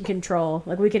situation we can control.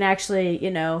 Like, we can actually,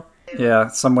 Yeah,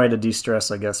 some way to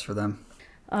de-stress, I guess, for them.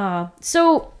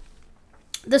 So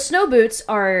the snow boots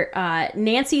are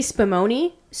Nancy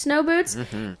Spumoni snow boots.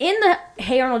 In the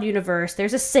Hey Arnold universe,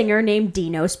 there's a singer named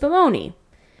Dino Spumoni.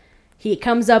 He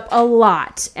comes up a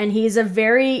lot, and he's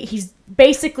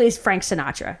basically Frank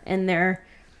Sinatra in their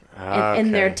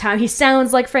time. He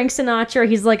sounds like Frank Sinatra.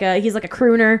 He's like a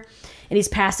crooner, and he's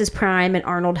past his prime, and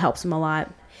Arnold helps him a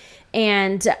lot.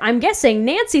 And I'm guessing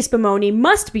Nancy Spumoni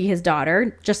must be his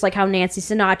daughter, just like how Nancy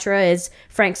Sinatra is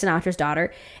Frank Sinatra's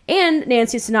daughter. And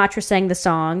Nancy Sinatra sang the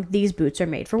song, "These Boots Are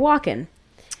Made for Walking."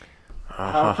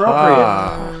 How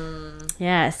appropriate.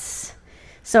 Yes.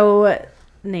 So,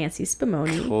 Nancy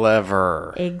Spumoni.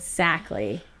 Clever.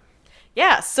 Exactly.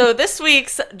 Yeah, so this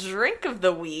week's drink of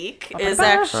the week is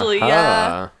actually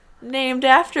named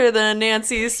after the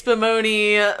Nancy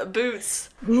Spumoni boots.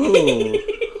 Ooh.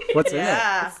 What's in it?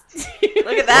 Yeah.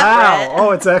 Look at that, Wow.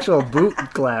 Oh, it's actual boot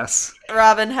glass.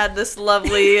 Robin had this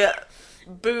lovely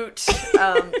boot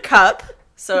cup,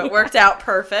 so it worked out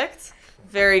perfect.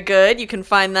 Very good. You can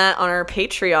find that on our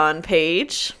Patreon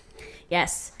page.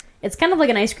 Yes. It's kind of like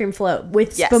an ice cream float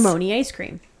with Spumoni ice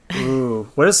cream. Ooh.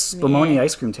 What does Spumoni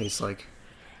ice cream taste like?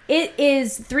 It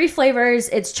is 3 flavors.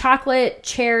 It's chocolate,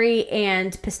 cherry,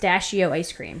 and pistachio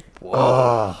ice cream. Whoa.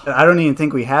 Oh, I don't even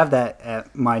think we have that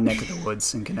at my neck of the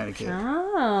woods in Connecticut.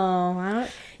 Oh.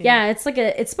 Yeah, it's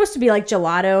supposed to be like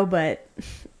gelato, but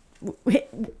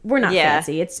we're not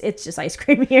fancy. It's just ice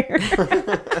cream here.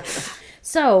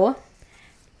 So,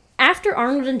 after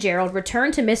Arnold and Gerald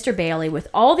return to Mr. Bailey with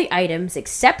all the items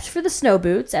except for the snow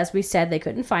boots, as we said, they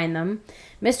couldn't find them,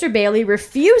 Mr. Bailey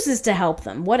refuses to help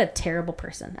them. What a terrible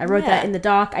person. I wrote that in the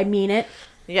doc. I mean it.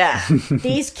 Yeah.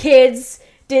 These kids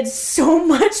did so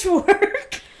much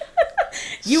work.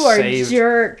 You are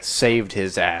jerks. Saved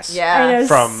his ass. Yeah. I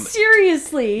know,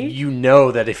 seriously. You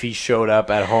know that if he showed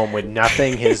up at home with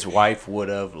nothing, his wife would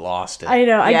have lost it. I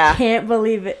know. I can't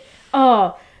believe it.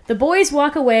 Oh, the boys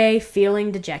walk away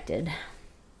feeling dejected.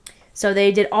 So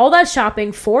they did all that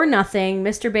shopping for nothing.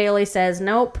 Mr. Bailey says,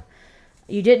 nope,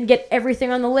 you didn't get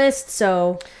everything on the list,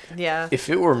 so... Yeah. If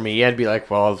it were me, I'd be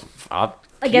like, well,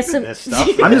 I guess this stuff.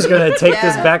 I'm just going to take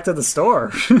this back to the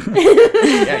store.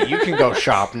 Yeah, you can go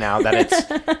shop now that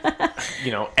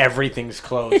it's, everything's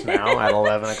closed now at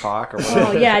 11 o'clock or whatever.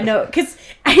 Oh, yeah, no, because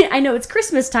I know it's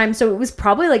Christmas time, so it was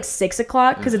probably like 6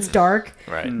 o'clock because it's dark.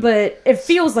 Right. But it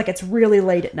feels like it's really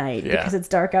late at night because it's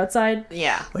dark outside.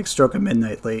 Yeah. Like stroke of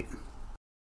midnight late.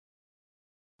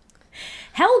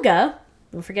 Helga,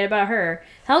 don't forget about her.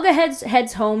 Helga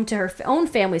heads home to her own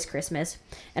family's Christmas,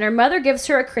 and her mother gives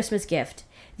her a Christmas gift.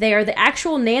 They are the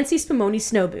actual Nancy Spumoni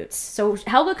snow boots. So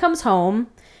Helga comes home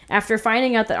after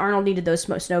finding out that Arnold needed those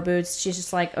snow boots. She's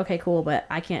just like, okay, cool, but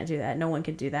I can't do that. No one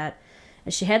can do that.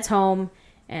 And she heads home,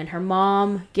 and her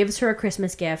mom gives her a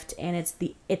Christmas gift, and it's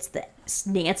the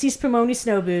Nancy Spumoni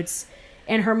snow boots.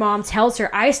 And her mom tells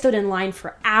her, I stood in line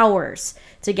for hours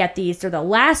to get these. They're the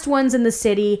last ones in the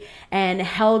city. And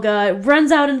Helga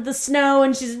runs out into the snow,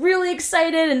 and she's really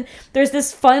excited. And there's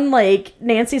this fun,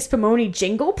 Nancy Spumoni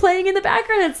jingle playing in the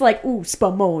background. It's like, ooh,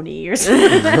 Spumoni or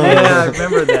something. Yeah, I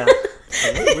remember that.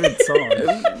 A weird song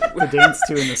to dance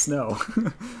to in the snow.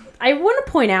 I want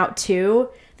to point out, too,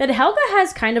 that Helga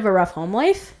has kind of a rough home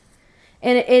life.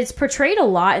 And it's portrayed a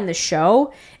lot in the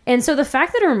show. And so the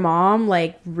fact that her mom,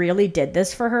 really did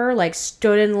this for her,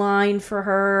 stood in line for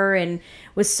her and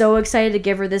was so excited to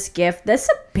give her this gift, that's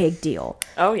a big deal.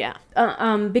 Oh, yeah.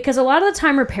 Because a lot of the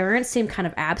time her parents seem kind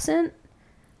of absent.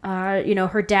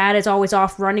 Her dad is always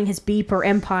off running his beeper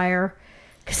empire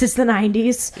because it's the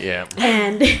 90s. Yeah.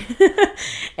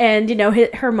 And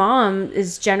her mom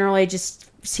is generally just...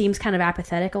 seems kind of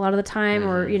apathetic a lot of the time,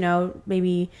 or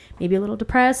maybe a little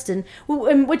depressed, and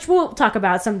which we'll talk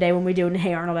about someday when we do a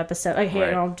Hey Arnold episode, Hey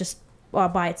Arnold just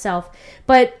by itself.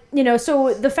 But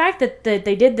so the fact that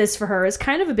they did this for her is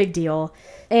kind of a big deal,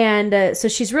 and so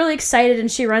she's really excited,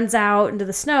 and she runs out into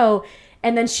the snow,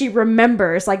 and then she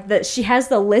remembers that she has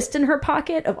the list in her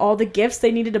pocket of all the gifts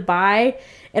they needed to buy,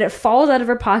 and it falls out of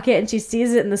her pocket, and she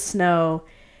sees it in the snow,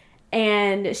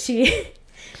 and she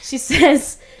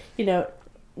says,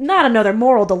 not another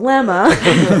moral dilemma.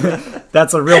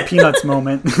 That's a real Peanuts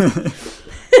moment.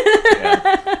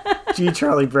 Gee,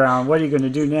 Charlie Brown, what are you going to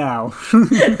do now?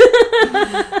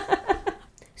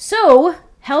 So,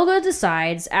 Helga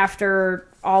decides, after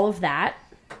all of that,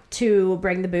 to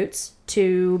bring the boots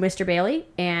to Mr. Bailey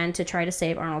and to try to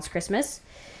save Arnold's Christmas.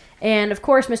 And, of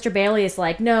course, Mr. Bailey is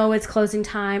like, no, it's closing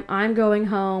time. I'm going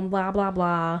home, blah, blah,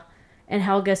 blah. And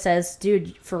Helga says,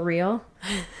 dude, for real?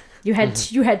 You had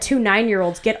two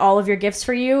 9-year-olds get all of your gifts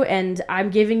for you, and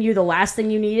I'm giving you the last thing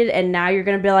you needed, and now you're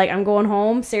gonna be like, I'm going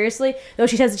home. Seriously? Though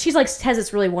has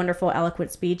this really wonderful,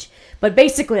 eloquent speech, but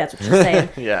basically that's what she's saying.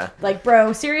 Yeah. Like,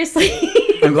 bro, seriously?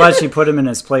 I'm glad she put him in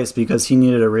his place because he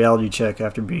needed a reality check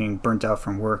after being burnt out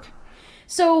from work.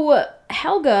 So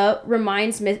Helga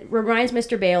reminds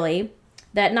Mr. Bailey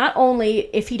that not only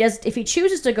if he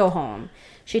chooses to go home,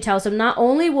 she tells him not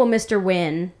only will Mr.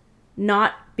 Wynn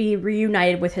not be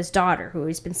reunited with his daughter, who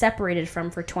he's been separated from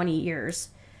for 20 years,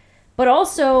 but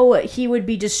also he would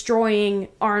be destroying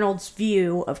Arnold's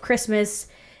view of Christmas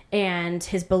and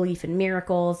his belief in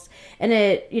miracles. And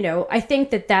I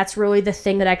think that's really the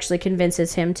thing that actually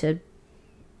convinces him to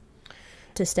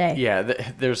stay. Yeah,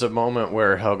 there's a moment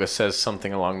where Helga says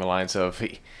something along the lines of,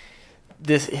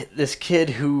 this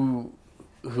kid who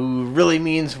really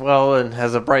means well and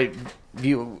has a bright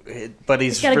view, but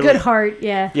he's got a good heart.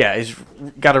 Yeah, he's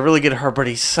got a really good heart, but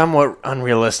he's somewhat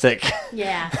unrealistic.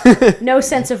 Yeah. No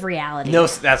sense of reality. No,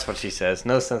 that's what she says.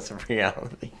 No sense of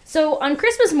reality. So on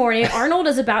Christmas morning, Arnold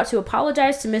is about to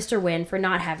apologize to Mr. Wynn for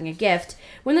not having a gift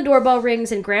when the doorbell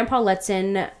rings and Grandpa lets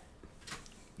in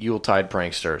Yuletide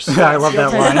pranksters. I love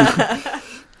that line.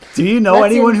 Do you know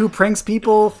anyone who pranks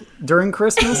people during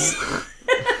Christmas?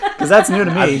 Because that's new to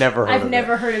me. I've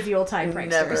never heard of Yuletide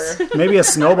pranksters. Never. Maybe a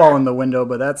snowball in the window,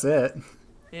 but that's it.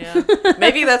 Yeah.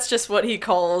 Maybe that's just what he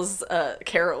calls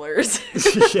carolers.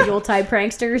 Yuletide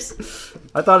pranksters.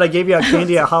 I thought I gave you a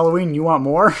candy at Halloween. You want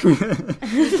more?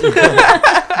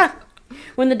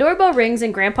 When the doorbell rings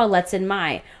and Grandpa lets in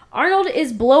Mai, Arnold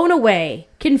is blown away,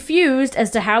 confused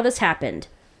as to how this happened.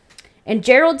 And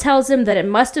Gerald tells him that it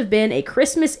must have been a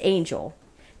Christmas angel.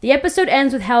 The episode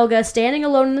ends with Helga standing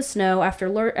alone in the snow after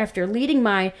leading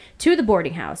Mai to the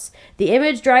boarding house. The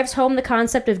image drives home the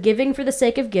concept of giving for the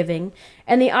sake of giving,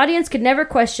 and the audience could never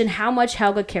question how much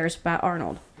Helga cares about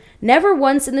Arnold. Never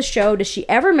once in the show does she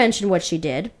ever mention what she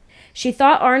did. She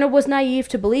thought Arnold was naive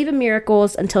to believe in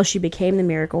miracles until she became the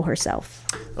miracle herself.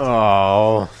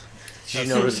 Oh. Did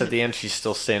you notice at the end she's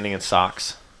still standing in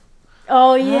socks?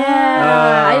 Oh,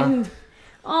 yeah.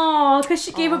 Because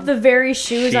she gave up the very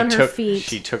shoes on her feet.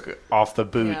 She took off the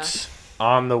boots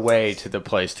on the way to the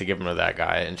place to give them to that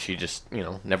guy, and she just,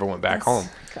 never went back home.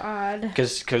 God.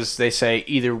 Because they say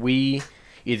either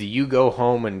you go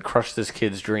home and crush this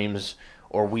kid's dreams,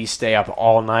 or we stay up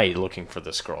all night looking for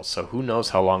this girl. So who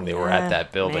knows how long they were at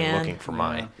that building looking for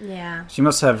Mai. Yeah. She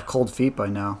must have cold feet by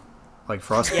now. Like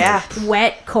frostbite. Yeah.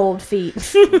 Wet, cold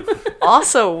feet.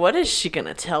 Also, what is she going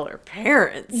to tell her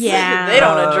parents? Yeah. They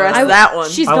don't address that one.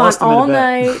 She's gone all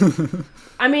night.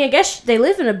 I mean, I guess they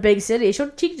live in a big city. She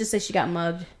could just say she got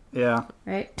mugged. Yeah.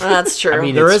 Right? That's true. I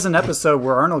mean, there is an episode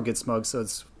where Arnold gets mugged, so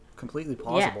it's completely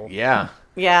plausible. Yeah.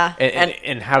 Yeah.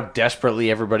 And how desperately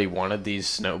everybody wanted these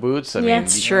snow boots. I mean,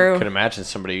 it's true. You could imagine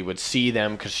somebody would see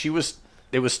them, because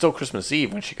it was still Christmas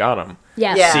Eve when she got them.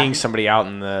 Yeah. Seeing somebody out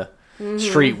in the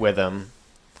street with them.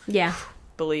 Yeah.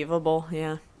 Believable,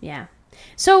 yeah. Yeah.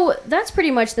 So that's pretty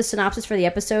much the synopsis for the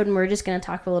episode, and we're just going to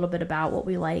talk a little bit about what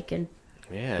we like and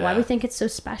why we think it's so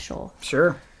special.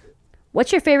 Sure.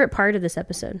 What's your favorite part of this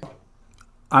episode?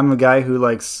 I'm a guy who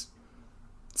likes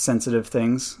sensitive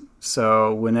things,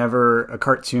 so whenever a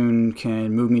cartoon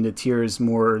can move me to tears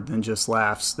more than just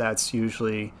laughs, that's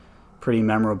usually pretty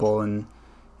memorable. And,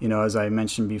 as I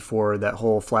mentioned before, that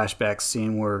whole flashback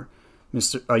scene where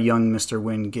a young Mr.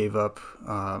 Wynn gave up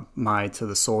Mai to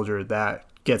the soldier, that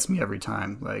gets me every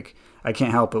time. Like, I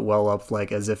can't help but well up,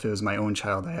 like, as if it was my own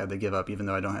child I had to give up, even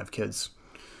though I don't have kids.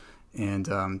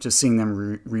 And just seeing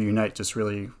them reunite just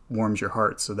really warms your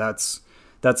heart. So that's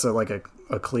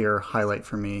a clear highlight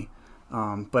for me.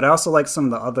 But I also like some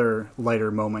of the other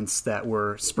lighter moments that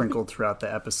were sprinkled throughout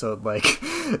the episode. Like,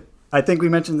 I think we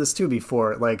mentioned this too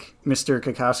before, like Mr.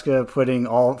 Kakashka putting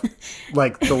all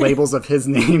like the labels of his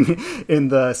name in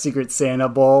the Secret Santa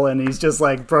bowl, and he's just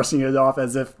like brushing it off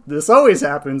as if this always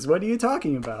happens. What are you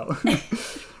talking about?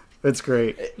 It's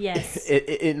great. Yes.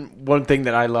 One thing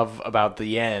that I love about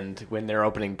the end, when they're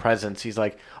opening presents, he's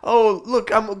like, "Oh, look,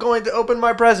 I'm going to open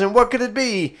my present. What could it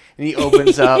be?" And he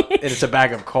opens up, and it's a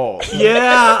bag of coal.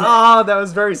 Yeah. Oh, that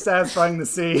was very satisfying to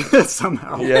see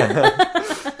somehow. Yeah.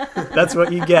 That's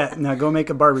what you get. Now go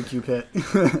make a barbecue pit.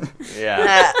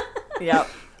 Yeah. Yep.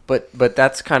 But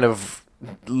that's kind of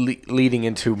leading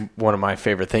into one of my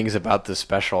favorite things about this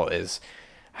special is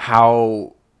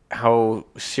how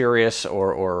serious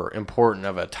or important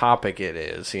of a topic it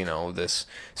is, this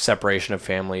separation of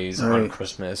families on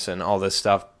Christmas and all this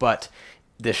stuff. But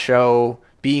the show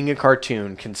being a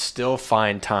cartoon can still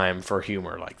find time for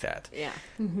humor like that. Yeah.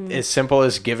 As simple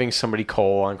as giving somebody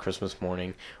coal on Christmas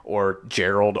morning, or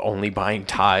Gerald only buying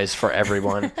ties for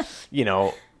everyone.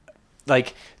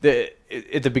 Like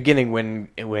at the beginning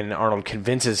when Arnold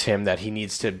convinces him that he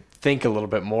needs to think a little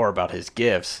bit more about his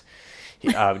gifts,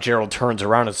 Gerald turns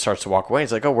around and starts to walk away.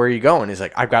 He's like, "Oh, where are you going?" He's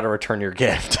like, "I've got to return your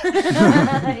gift."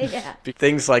 Yeah.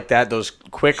 Things like that, those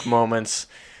quick moments,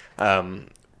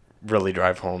 really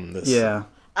drive home this. Yeah.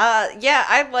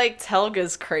 I liked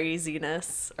Helga's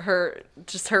craziness. Her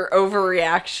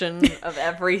overreaction of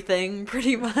everything,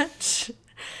 pretty much.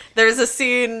 There's a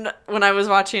scene when I was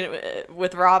watching it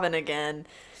with Robin again,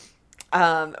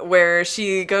 where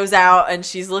she goes out and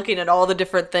she's looking at all the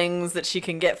different things that she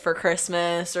can get for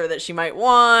Christmas or that she might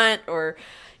want, or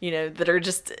that are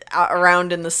just out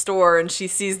around in the store, and she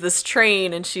sees this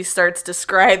train and she starts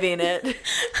describing it.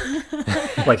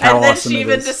 Like how and then awesome she it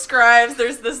even is. describes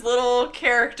there's this little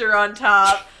character on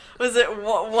top. Was it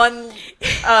one?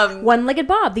 One-legged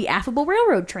Bob, the affable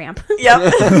railroad tramp.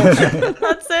 Yep.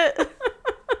 That's it.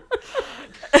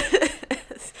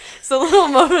 So little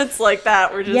moments like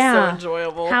that were just so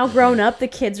enjoyable. How grown up the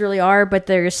kids really are, but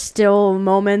there's still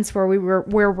moments where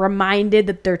we're reminded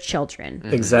that they're children.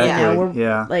 Exactly.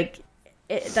 Yeah. Like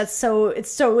it's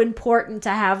so important to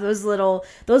have those little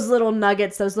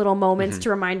nuggets, those little moments to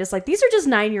remind us, like, these are just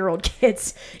 9-year-old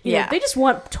kids. You know, they just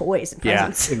want toys and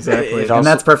presents. Exactly. And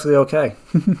that's perfectly okay.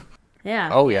 Yeah.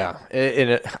 Oh yeah,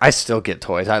 I still get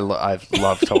toys. I love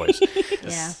toys.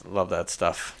 Yeah. Love that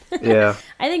stuff. Yeah.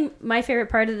 I think my favorite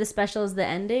part of the special is the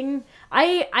ending.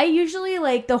 I usually,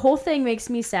 like, the whole thing makes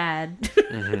me sad,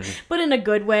 but in a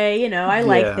good way. I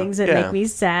like things that make me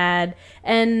sad.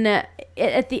 And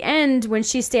at the end, when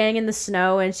she's standing in the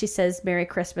snow and she says "Merry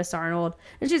Christmas, Arnold,"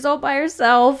 and she's all by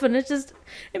herself, and it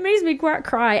makes me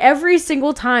cry every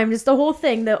single time. Just the whole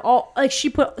thing, she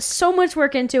put so much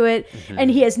work into it, and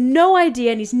he has no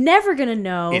idea, and he's never gonna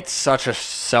know. It's such a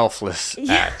selfless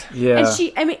act. Yeah. And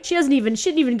she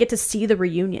didn't even get to see the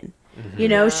reunion.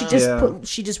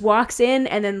 She just walks in,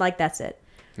 and then, like, that's it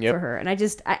for her. And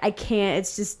I can't.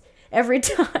 It's just every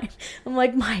time I'm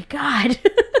like, my God.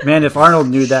 Man, if Arnold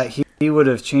knew that, he would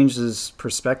have changed his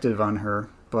perspective on her.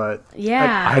 But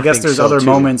I guess there's so other too.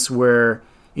 moments where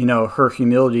her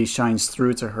humility shines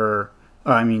through to her.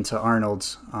 To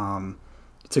Arnold,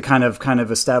 to kind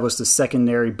of establish the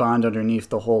secondary bond underneath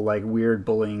the whole, like, weird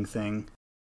bullying thing.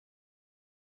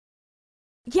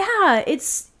 Yeah,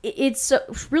 it's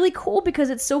really cool because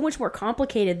it's so much more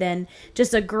complicated than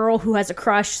just a girl who has a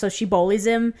crush, so she bullies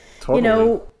him.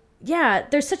 Totally. Yeah,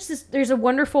 there's a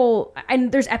wonderful,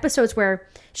 and there's episodes where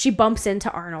she bumps into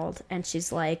Arnold and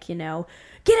she's like, get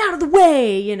out of the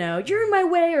way, you're in my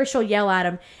way, or she'll yell at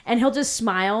him and he'll just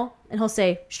smile and he'll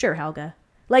say, "Sure, Helga."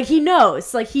 Like, he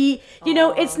knows, like,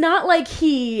 it's not like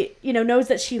he, knows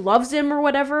that she loves him or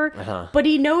whatever, but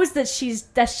he knows that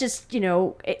that's just,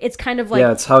 it's kind of like...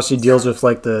 Yeah, it's how she deals with,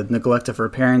 like, the neglect of her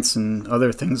parents and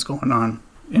other things going on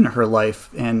in her life.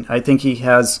 And I think he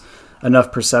has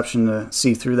enough perception to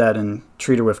see through that and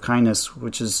treat her with kindness,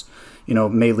 which is,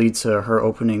 may lead to her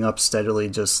opening up steadily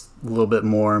just a little bit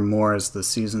more and more as the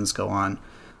seasons go on.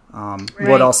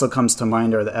 What also comes to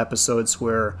mind are the episodes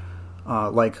where,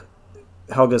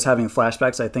 Helga's having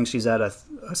flashbacks. I think she's at a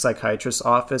psychiatrist's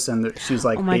office, and she's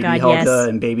like, baby Helga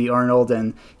and baby Arnold,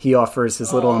 and he offers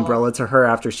his little umbrella to her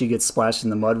after she gets splashed in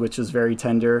the mud, which is very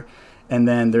tender. And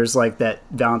then there's, like, that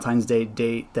Valentine's Day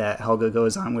date that Helga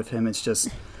goes on with him. It's just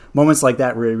moments like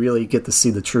that where you really get to see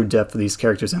the true depth of these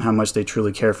characters and how much they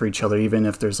truly care for each other, even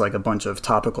if there's, like, a bunch of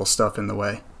topical stuff in the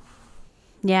way.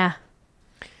 Yeah.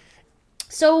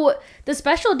 So the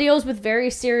special deals with very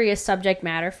serious subject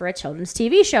matter for a children's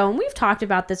TV show, and we've talked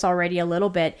about this already a little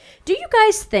bit. Do you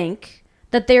guys think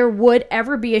that there would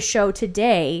ever be a show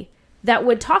today that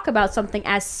would talk about something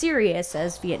as serious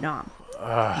as Vietnam?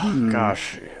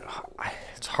 Gosh,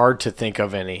 it's hard to think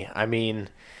of any. I mean,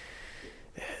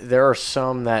 there are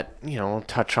some that,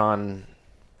 touch on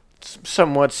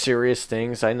somewhat serious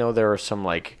things. I know there are some,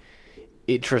 like,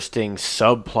 interesting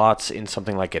subplots in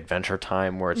something like Adventure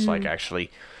Time where it's like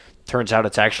actually turns out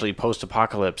it's actually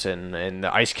post-apocalypse and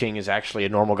the Ice King is actually a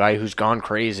normal guy who's gone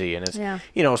crazy, and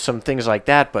it's some things like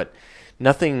that, but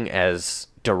nothing as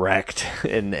direct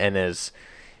and as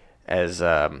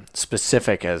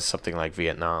specific as something like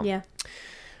Vietnam. Yeah.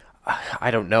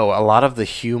 I don't know. A lot of the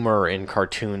humor in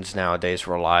cartoons nowadays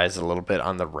relies a little bit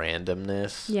on the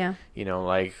randomness. Yeah.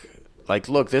 Like,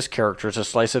 look, this character is a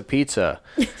slice of pizza.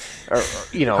 Or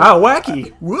How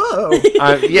wacky. Whoa.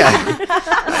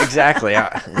 Yeah, exactly.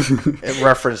 In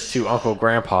reference to Uncle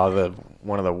Grandpa,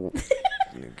 one of the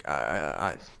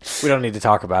we don't need to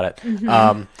talk about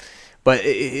it. But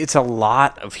it's a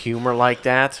lot of humor like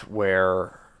that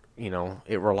where,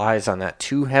 it relies on that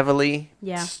too heavily.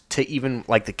 Yeah. To even,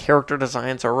 like, the character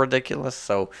designs are ridiculous.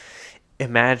 So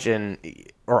imagine,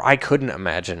 or I couldn't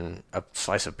imagine a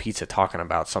slice of pizza talking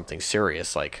about something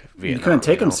serious like Vietnam. You couldn't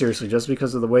take them seriously just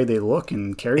because of the way they look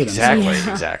and carry exactly, themselves.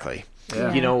 Exactly.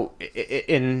 Yeah.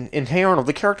 In Hey Arnold,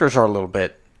 the characters are a little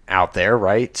bit out there,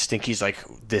 right? Stinky's like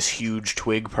this huge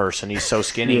twig person. He's so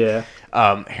skinny. Yeah.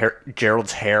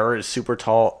 Gerald's hair is super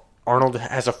tall. Arnold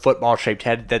has a football-shaped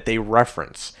head that they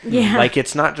reference. Yeah. Like,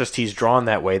 it's not just he's drawn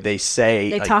that way. They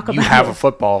say, They like, talk you about have it. a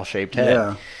football-shaped head.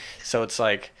 Yeah. So it's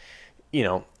like,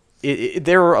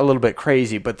 they're a little bit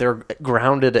crazy, but they're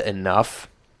grounded enough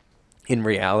in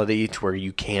reality to where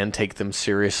you can take them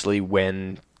seriously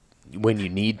when you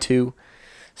need to.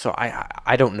 So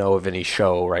I don't know of any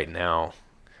show right now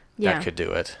that could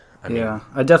do it. I mean,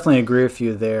 I definitely agree with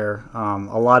you there.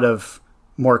 A lot of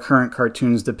more current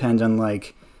cartoons depend on,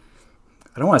 like,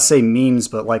 I don't want to say memes,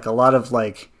 but like a lot of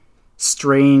like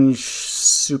strange,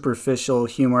 superficial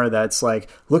humor that's like,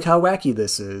 look how wacky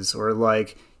this is, or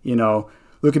like,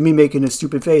 look at me making a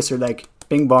stupid face, or like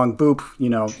bing bong boop,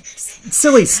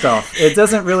 silly stuff. It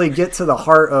doesn't really get to the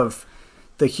heart of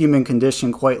the human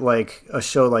condition quite like a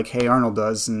show like Hey Arnold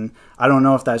does. And I don't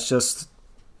know if that's just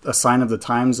a sign of the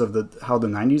times of how the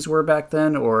 90s were back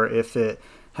then, or if it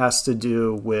has to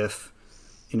do with,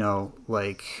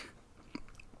 like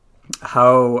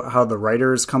how the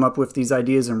writers come up with these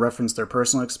ideas and reference their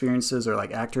personal experiences or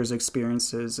like actors'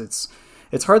 experiences.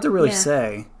 It's hard to really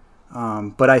say.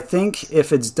 But I think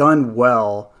if it's done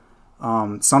well,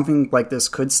 something like this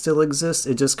could still exist.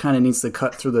 It just kind of needs to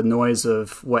cut through the noise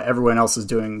of what everyone else is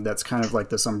doing. That's kind of like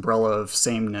this umbrella of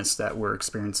sameness that we're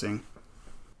experiencing.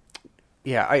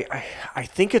 Yeah, I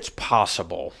think it's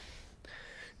possible.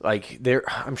 Like,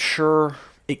 I'm sure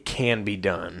it can be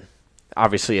done.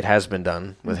 Obviously, it has been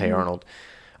done with Hey Arnold.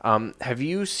 Have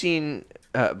you seen,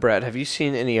 Brett? Have you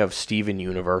seen any of Steven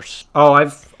Universe? Oh,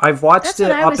 I've watched it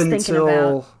up thinking until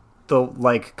about. the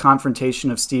like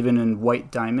confrontation of Steven and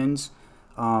White Diamond.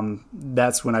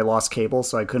 That's when I lost cable,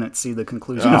 so I couldn't see the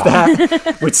conclusion of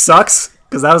that, which sucks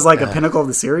because that was like a pinnacle of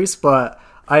the series. But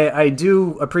I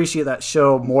do appreciate that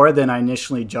show more than I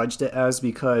initially judged it as,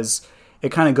 because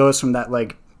it kind of goes from that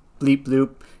like bleep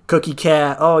bloop cookie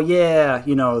cat, oh yeah,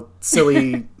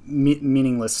 silly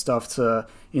meaningless stuff, to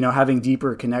having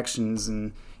deeper connections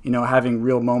and having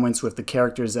real moments with the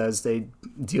characters as they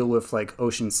deal with like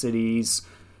Ocean Cities,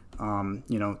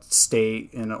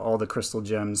 State, and all the crystal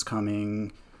gems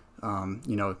coming,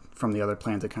 from the other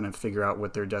planet to kind of figure out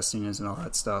what their destiny is and all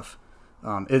that stuff.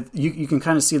 You can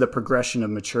kind of see the progression of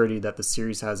maturity that the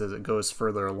series has as it goes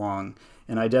further along.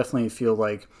 And I definitely feel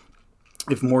like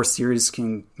if more series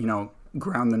can,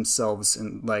 ground themselves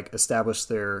and like establish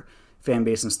their fan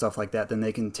base and stuff like that, then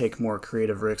they can take more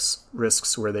creative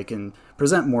risks where they can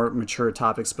present more mature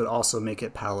topics, but also make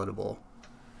it palatable.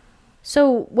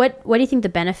 So what do you think the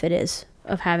benefit is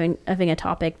of having a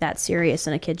topic that serious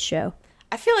in a kid's show?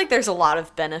 I feel like there's a lot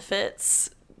of benefits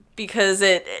because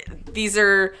these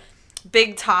are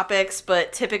big topics,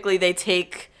 but typically they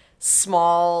take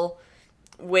small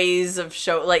ways of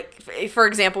show. Like, for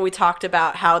example, we talked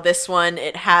about how this one,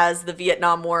 it has the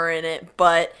Vietnam War in it,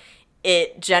 but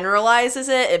it generalizes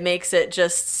it. It makes it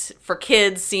just for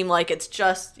kids seem like it's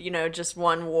just, just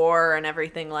one war and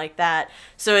everything like that.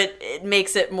 So it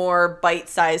makes it more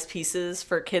bite-sized pieces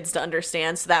for kids to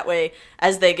understand. So that way,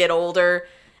 as they get older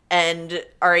and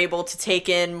are able to take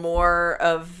in more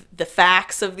of the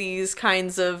facts of these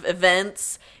kinds of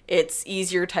events, it's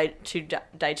easier to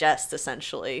digest,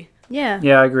 essentially. Yeah.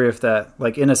 Yeah, I agree with that.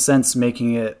 Like, in a sense,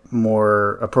 making it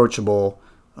more approachable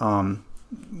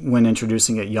when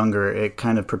introducing it younger, it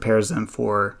kind of prepares them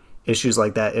for issues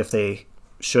like that if they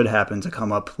should happen to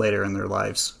come up later in their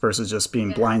lives, versus just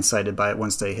being blindsided by it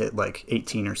once they hit like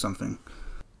 18 or something.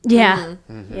 Yeah.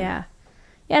 Mm-hmm. Yeah.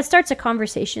 Yeah, it starts a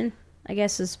conversation, I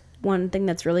guess, is one thing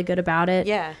that's really good about it.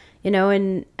 Yeah.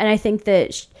 And I think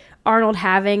that Arnold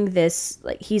having this,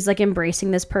 like, he's like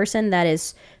embracing this person that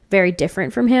is very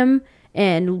different from him,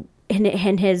 and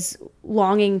his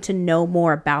longing to know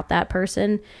more about that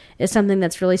person is something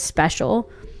that's really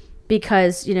special,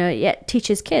 because it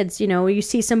teaches kids. You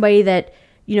see somebody that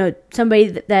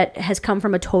that has come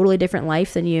from a totally different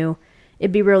life than you.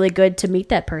 It'd be really good to meet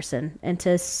that person and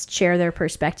to share their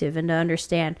perspective and to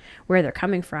understand where they're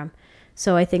coming from.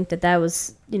 So I think that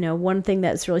was one thing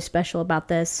that's really special about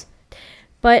this.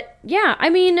 But yeah, I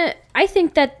mean, I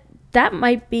think that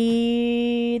might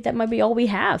be all we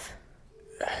have.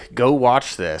 Go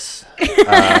watch this.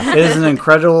 It is an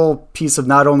incredible piece of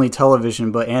not only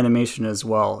television but animation as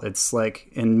well. It's like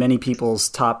in many people's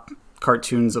top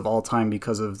cartoons of all time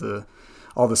because of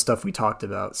all the stuff we talked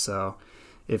about. So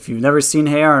if you've never seen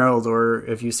Hey Arnold, or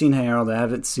if you've seen Hey Arnold and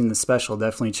haven't seen the special,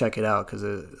 definitely check it out because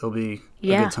it'll be a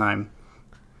good time.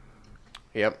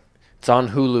 Yep. It's on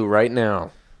Hulu right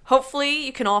now. Hopefully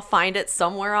you can all find it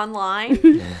somewhere online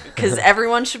because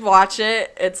everyone should watch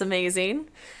it. It's amazing.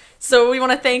 So we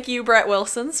want to thank you, Brett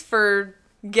Wilsons, for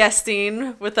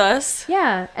guesting with us.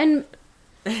 Yeah, and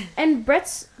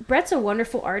Brett's a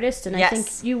wonderful artist, and Yes. I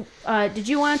think you did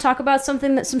you want to talk about some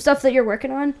stuff that you're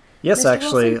working on? Yes, Mr.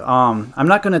 actually. Wilson? I'm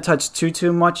not going to touch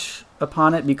too much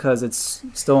upon it because it's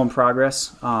still in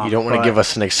progress. You don't want to give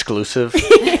us an exclusive?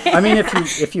 I mean,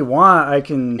 if you want, I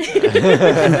can.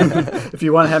 If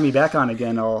you want to have me back on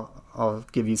again, I'll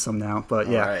give you some now. But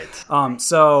yeah. All right.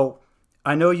 So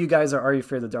I know you guys are you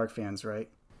Afraid of the Dark fans, right?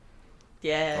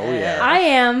 Yeah. Oh, yeah. I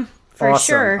am for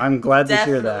Awesome. sure. I'm glad to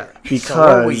hear Definitely. that So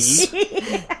are we.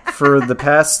 because for the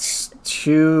past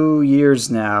 2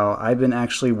 years now, I've been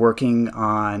actually working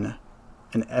on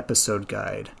an episode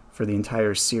guide for the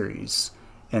entire series,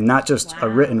 and not just a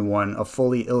written one, a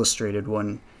fully illustrated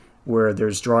one where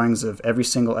there's drawings of every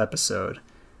single episode.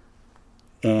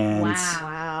 And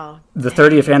Wow. the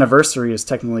 30th anniversary is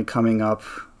technically coming up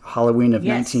Halloween of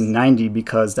Yes. 1990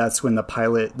 because that's when the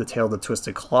pilot The Tale of the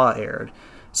Twisted Claw aired.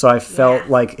 So I felt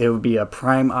like it would be a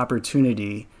prime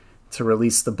opportunity to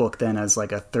release the book then as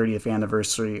like a 30th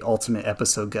anniversary ultimate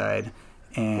episode guide.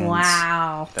 And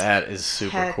Wow. That is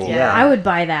super Heck cool. yeah. I would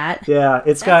buy that. yeah,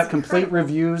 it's got complete incredible.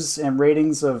 reviews and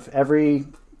ratings of every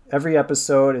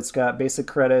episode. It's got basic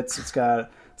credits. It's got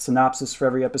synopsis for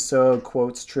every episode,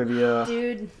 quotes, trivia,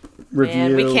 Dude, review.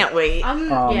 Man, we can't wait.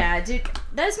 yeah, dude,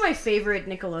 that's my favorite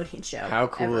Nickelodeon show. How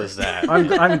cool ever. is that?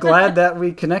 I'm glad that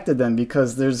we connected them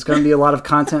because there's going to be a lot of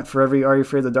content for every Are You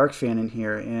Afraid of the Dark fan in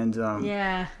here. And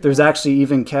Yeah. there's actually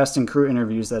even cast and crew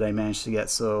interviews that I managed to get.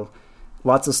 So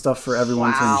lots of stuff for everyone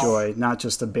Wow. to enjoy, not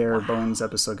just a bare bones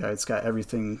episode guide. It's got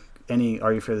everything any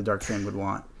Are You Afraid of the Dark fan would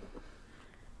want.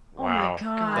 Oh Wow. my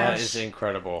gosh. That is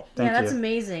incredible. Yeah, Thank that's you.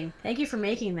 amazing. Thank you for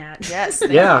making that. Yes.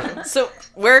 thank Yeah. you. So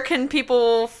where can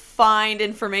people find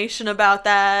information about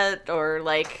that, or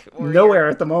like or Nowhere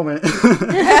at the moment,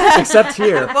 except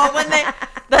here. Well,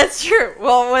 that's true.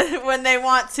 Well, when they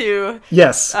want to,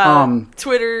 Yes.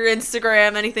 Twitter,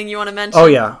 Instagram, anything you want to mention. Oh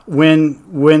yeah,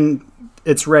 when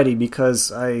it's ready, because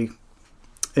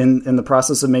in the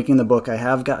process of making the book, I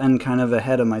have gotten kind of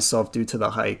ahead of myself due to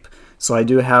the hype. So I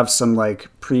do have some like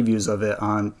previews of it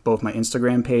on both my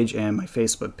Instagram page and my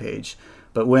Facebook page.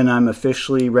 But when I'm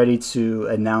officially ready to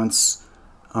announce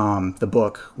the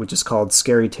book, which is called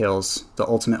Scary Tales, the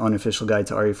Ultimate Unofficial Guide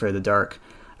to Are You Afraid of the Dark,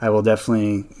 I will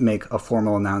definitely make a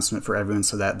formal announcement for everyone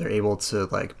so that they're able to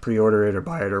like pre-order it or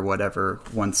buy it or whatever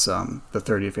once the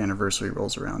 30th anniversary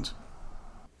rolls around.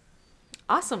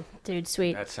 Awesome. Dude,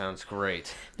 sweet. That sounds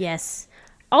great. Yes.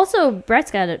 Also,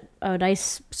 Brett's got a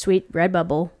nice, sweet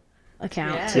Redbubble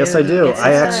account. Yeah. too. Yes, I do. Yes,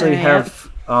 I yes, actually yeah.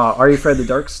 have Are You Afraid of the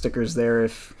Dark stickers there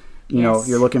if you know Yes.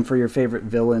 you're looking for your favorite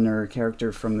villain or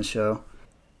character from the show.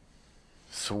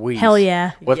 Sweet. Hell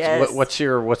yeah. Yes. What's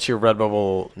your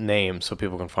Redbubble name so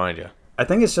people can find you? I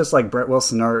think it's just like Brett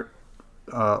Wilson Art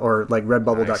or like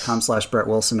redbubble.com/Brett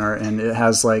Wilson Art, and it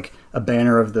has like a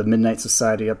banner of the Midnight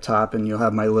Society up top, and you'll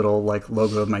have my little like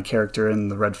logo of my character in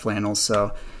the red flannels.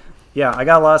 So yeah, I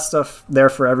got a lot of stuff there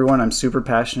for everyone. I'm super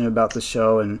passionate about the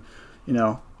show, and you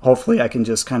know, hopefully I can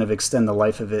just kind of extend the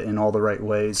life of it in all the right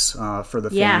ways for the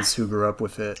Yeah. fans who grew up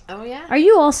with it. Oh yeah. Are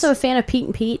you also a fan of Pete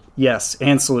and Pete? Yes,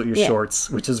 and Salute Your Yeah. Shorts,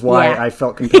 which is why Yeah. I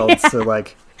felt compelled to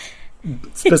like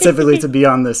specifically to be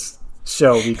on this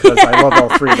show because I love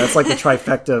all three. That's like the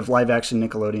trifecta of live action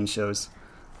Nickelodeon shows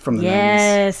from the 90s.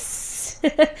 Yes.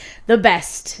 The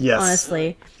best, Yes.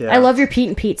 honestly. Yeah. I love your Pete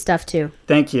and Pete stuff, too.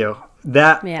 Thank you.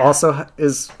 That Yeah. also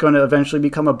is going to eventually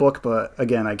become a book, but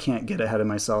again, I can't get ahead of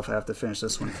myself. I have to finish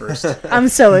this one first. I'm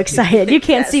so excited. You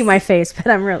can't Yes. see my face, but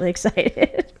I'm really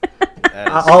excited.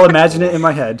 I'll imagine it in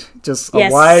my head. Just a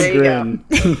Yes. wide There you grin.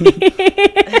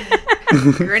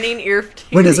 Grinning ear.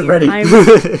 When is it ready?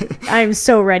 I'm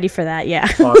so ready for that, yeah.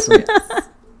 Awesome.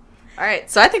 All right.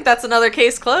 So I think that's another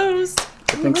case closed.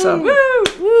 I think so. Woo!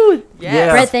 Woo. Yes.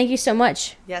 Yeah. Brett, thank you so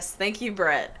much. Yes. Thank you,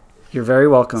 Brett. You're very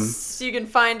welcome. So you can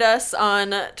find us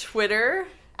on Twitter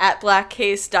at Black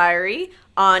Case Diary,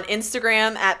 on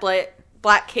Instagram at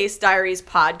Black Case Diaries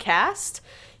Podcast.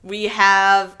 We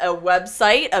have a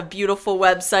website, a beautiful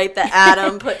website that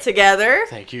Adam put together.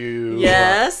 Thank you.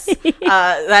 Yes.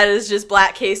 That is just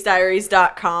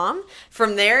blackcasediaries.com.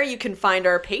 From there, you can find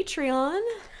our Patreon.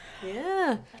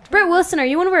 Yeah. Brett Wilson, are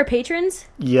you one of our patrons?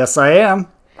 Yes, I am.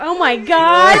 Oh my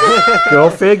God! Go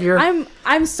figure. I'm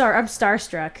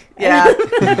starstruck. Yeah.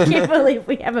 I can't believe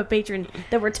we have a patron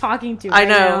that we're talking to right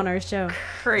now on our show.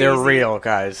 Crazy. They're real,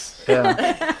 guys.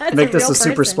 Yeah. Make this real a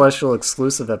super person. special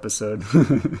exclusive episode.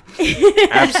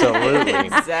 Absolutely.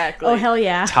 Exactly. Oh hell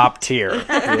yeah! Top tier.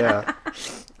 Yeah.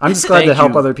 I'm just glad to Thank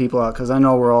help you. other people out because I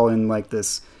know we're all in like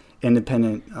this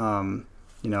independent,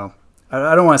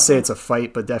 I don't want to say it's a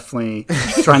fight, but definitely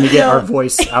trying to get our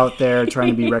voice out there, trying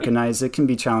to be recognized. It can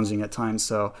living at times.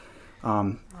 So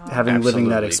living that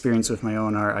Absolutely. experience with my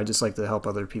own art, I just like to help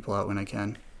other people out when I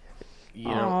can.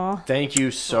 Thank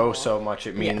you so much.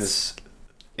 It means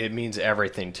it means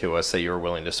everything to us that you're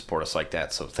willing to support us like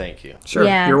that. So thank you. Sure.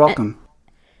 Yeah. You're welcome.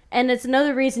 And it's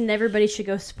another reason everybody should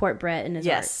go support Brett and his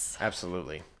Yes.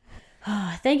 Absolutely.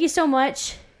 art. Thank you so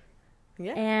much.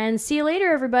 Yeah. And see you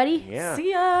later, everybody. Yeah.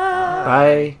 See ya.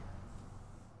 Bye.